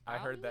 I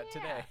heard that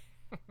today.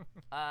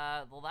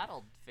 Well,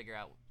 that'll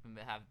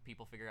have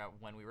people figure out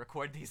when we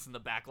record these in the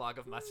backlog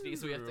of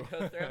musties we have to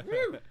go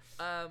through.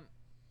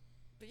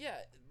 But yeah,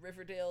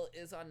 Riverdale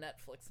is on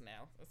Netflix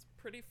now. It's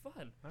pretty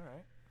fun. All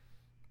right.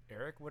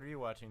 Eric, what are you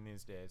watching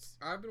these days?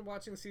 I've been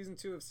watching season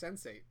 2 of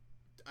Sense8.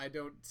 I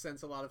don't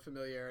sense a lot of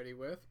familiarity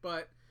with,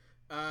 but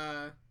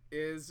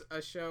is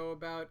a show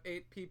about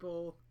 8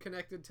 people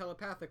connected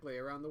telepathically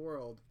around the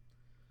world.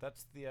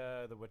 That's the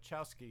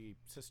Wachowski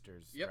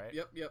sisters, Yep, right?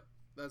 yep.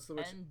 That's the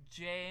And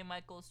J.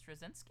 Michael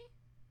Straczynski?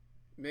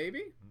 Maybe.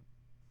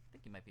 I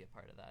think he might be a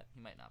part of that.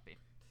 He might not be.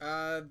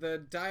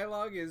 The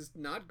dialogue is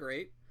not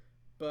great,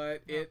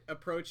 but it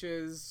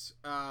approaches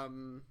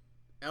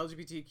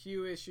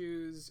LGBTQ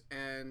issues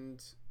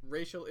and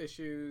racial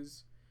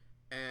issues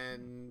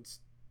and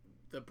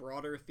the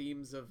broader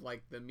themes of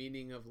like the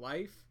meaning of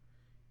life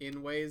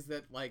in ways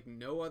that like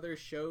no other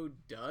show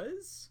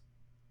does.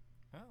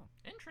 Oh,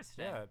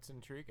 Interesting. yeah, it's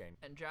intriguing.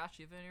 And Josh,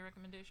 you have any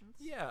recommendations?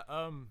 Yeah.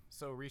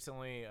 So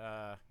recently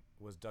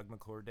was Doug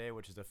McClure Day,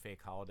 which is a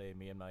fake holiday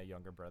me and my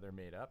younger brother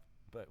made up,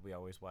 but we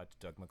always watch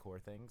Doug McClure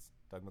things.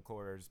 Doug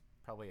McClure is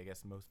probably, I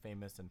guess, most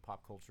famous in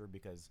pop culture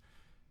because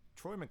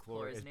Troy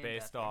McClure is named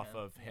based after off him.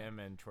 of him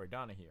and Troy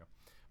Donahue.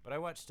 But I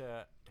watched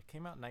it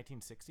came out in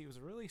 1960. It was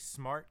a really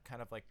smart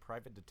kind of like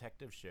private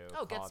detective show.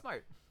 Oh, Get called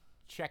Smart.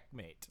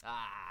 Checkmate.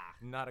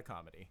 Not a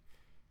comedy.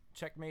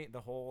 Checkmate,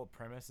 the whole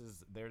premise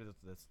is there's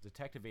this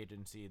detective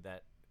agency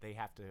that they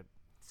have to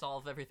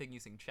Solve everything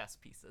using chess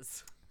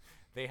pieces.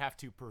 they have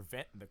to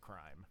prevent the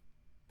crime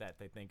that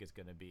they think is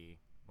going to be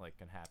like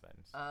can happen.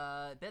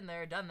 Been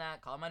there, done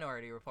that. Call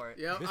Minority Report.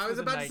 Yeah, This I was was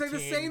in about to say the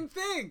same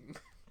thing.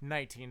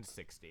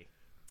 1960.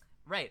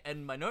 Right,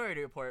 and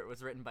Minority Report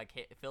was written by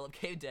Philip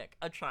K. Dick,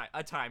 a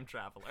time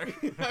traveler.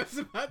 I was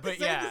about to But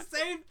say yeah. the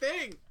same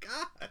thing.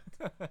 God.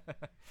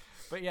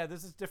 But yeah,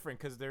 this is different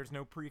because there's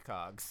no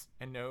precogs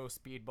and no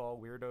speedball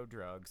weirdo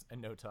drugs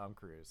and no Tom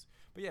Cruise.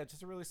 But yeah, it's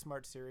just a really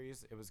smart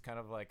series. It was kind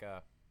of like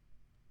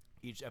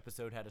each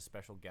episode had a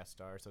special guest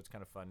star, so it's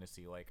kind of fun to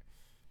see like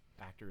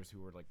actors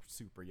who were like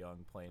super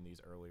young playing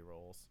these early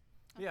roles.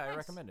 Oh, Yeah, nice. I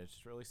recommend it. It's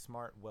just a really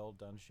smart, well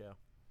done show.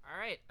 All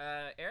right,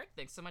 Eric,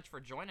 thanks so much for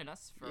joining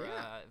us for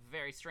Yeah. a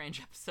very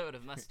strange episode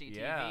of Musty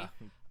Yeah.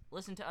 TV.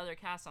 Listen to other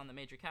casts on the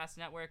Major Cast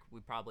Network. We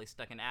probably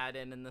stuck an ad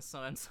in this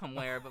one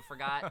somewhere, but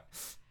forgot.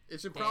 It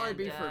should probably And,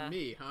 be for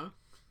me, huh?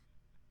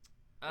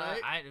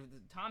 Right?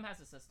 Tom has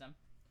a system.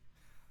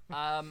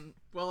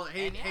 Well,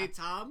 hey, and yeah. hey,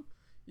 Tom,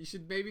 you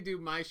should maybe do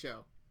my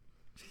show.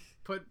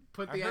 Put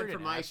I the heard ad for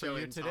an my ad show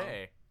you in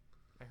today.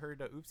 I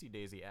heard a Oopsie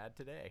Daisy ad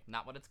today.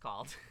 Not what it's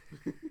called.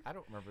 I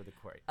don't remember the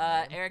quite.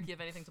 Eric, you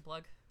have anything to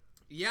plug?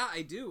 Yeah,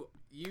 I do.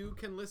 You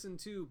can listen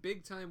to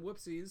Big Time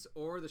Whoopsies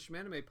or the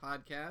Shmanime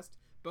podcast,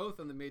 both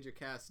on the Major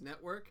Cast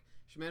Network.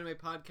 Shmanime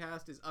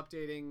podcast is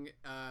updating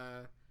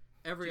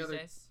every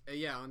Tuesdays?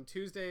 on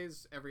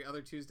Tuesdays, every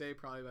other Tuesday,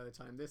 probably by the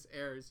time this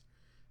airs.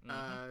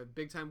 Mm-hmm.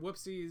 Big Time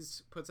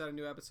Whoopsies puts out a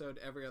new episode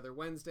every other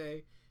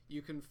Wednesday.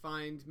 You can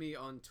find me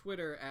on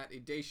Twitter at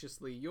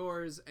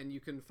audaciouslyyours, and you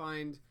can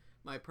find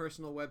my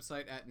personal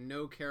website at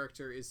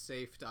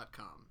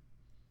nocharacterissafe.com.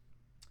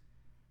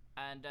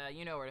 And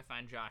you know where to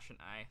find Josh and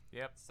I.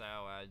 Yep. So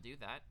do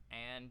that,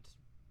 and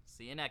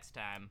see you next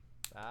time.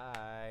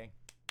 Bye.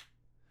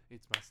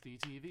 It's Musty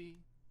TV.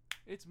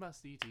 It's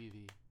Musty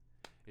TV.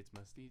 It's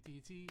Musty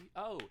TV.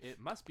 Oh, it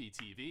must be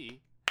TV.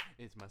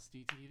 It's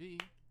Musty TV.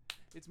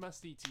 It's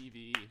Musty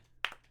TV.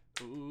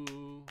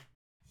 Ooh.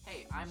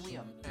 Hey, I'm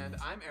Liam. And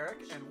I'm Eric,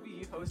 and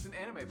we host an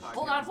anime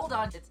podcast. Hold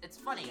on. It's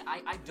funny.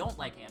 I don't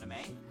like anime.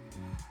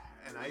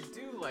 And I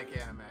do like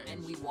anime.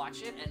 And we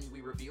watch it and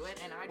we review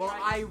it, and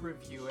I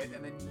review it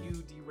and then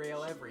you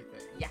derail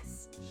everything.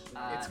 Yes.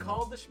 It's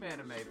called the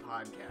Schmanime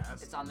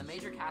Podcast. It's on the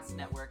Major Cast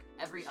Network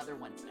every other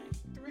Wednesday.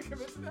 Do we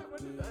commit to that?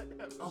 When did that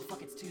happen? Oh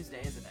fuck, it's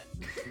Tuesday, isn't it?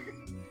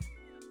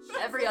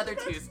 Every other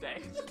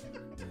Tuesday.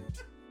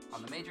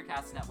 On the Major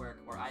Cast Network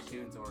or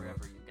iTunes or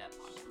wherever you get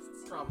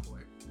podcasts.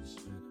 Probably.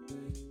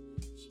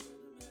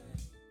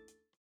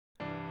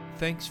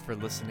 Thanks for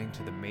listening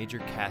to the Major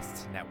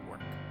Casts Network.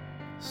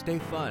 Stay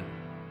fun,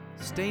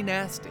 stay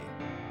nasty,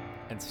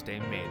 and stay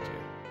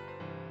major.